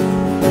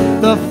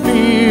 The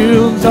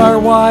fields are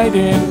wide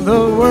in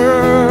the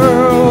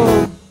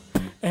world,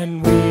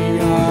 and we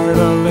are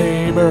the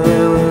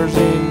laborers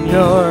in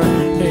your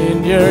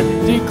vineyard,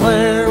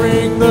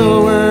 declaring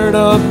the word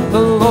of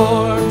the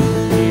Lord.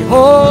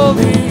 Behold,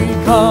 he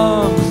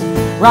comes,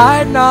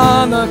 riding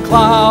on the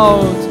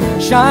clouds,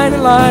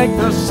 shining like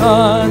the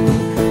sun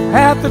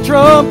at the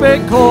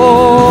trumpet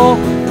call.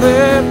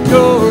 Lift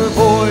your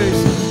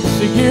voice,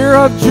 it's a year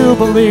of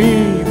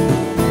Jubilee.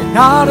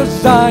 Out of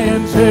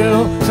Zion's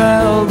hill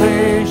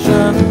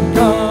salvation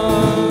comes.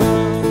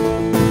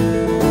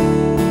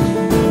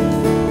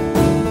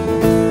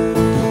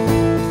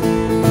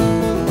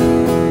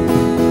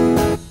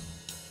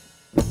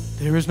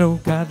 There is no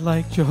God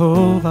like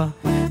Jehovah.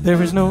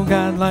 There is no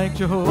God like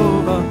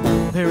Jehovah.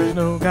 There is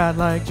no God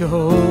like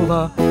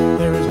Jehovah.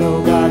 There is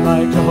no God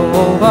like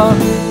Jehovah.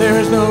 There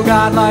is no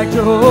God like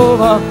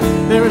Jehovah.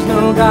 There is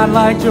no God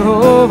like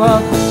Jehovah.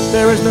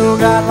 There is no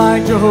God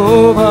like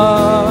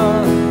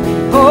Jehovah.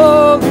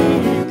 Behold,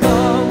 he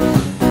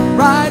comes,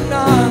 riding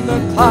on the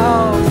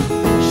clouds,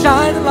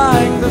 shining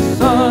like the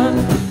sun.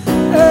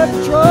 At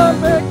the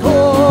trumpet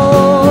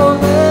call,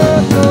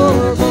 lift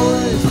your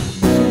voice,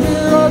 it's a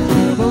year of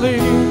Jubilee.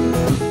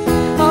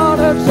 Out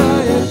of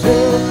Zion's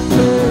hill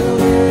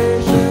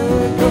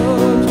salvation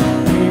comes.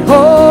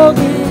 Behold,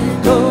 he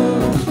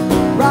comes,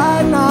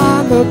 riding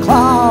on the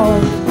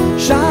clouds,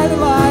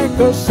 shining like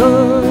the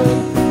sun.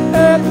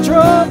 At the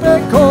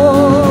trumpet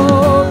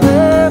call,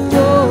 lift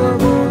your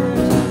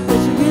voice,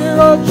 it's a year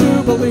of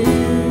Jubilee.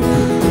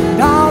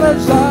 Out of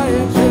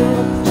Zion's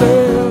hill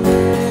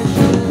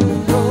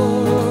salvation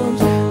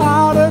comes.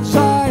 Out of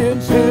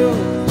Zion's hill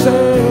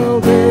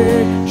salvation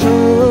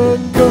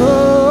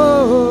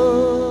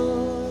comes.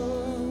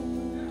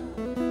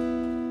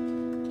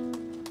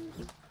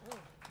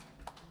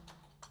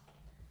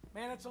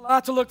 Man, it's a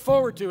lot to look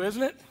forward to,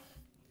 isn't it?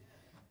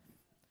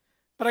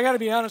 But I got to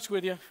be honest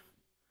with you.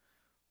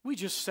 We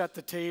just set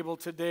the table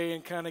today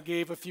and kind of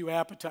gave a few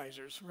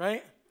appetizers,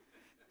 right?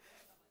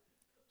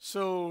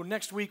 So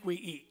next week we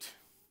eat.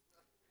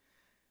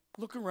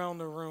 Look around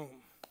the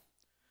room.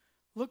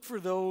 Look for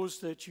those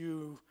that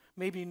you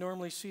maybe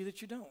normally see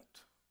that you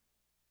don't.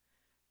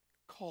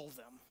 Call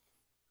them.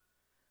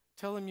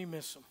 Tell them you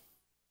miss them.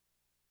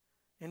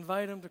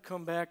 Invite them to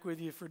come back with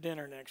you for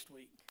dinner next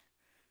week.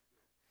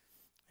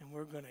 And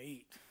we're going to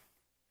eat.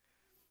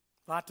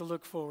 A lot to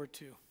look forward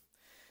to.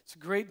 It's a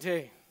great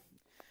day.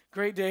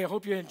 Great day. I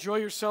hope you enjoy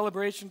your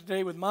celebration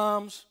today with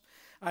moms.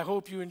 I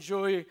hope you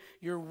enjoy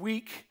your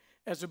week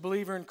as a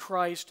believer in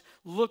Christ,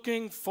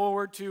 looking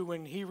forward to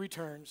when he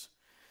returns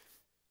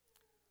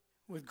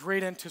with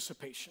great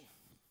anticipation.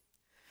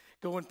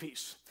 Go in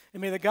peace.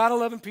 And may the God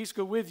of love and peace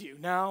go with you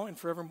now and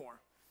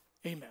forevermore.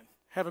 Amen.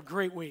 Have a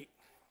great week.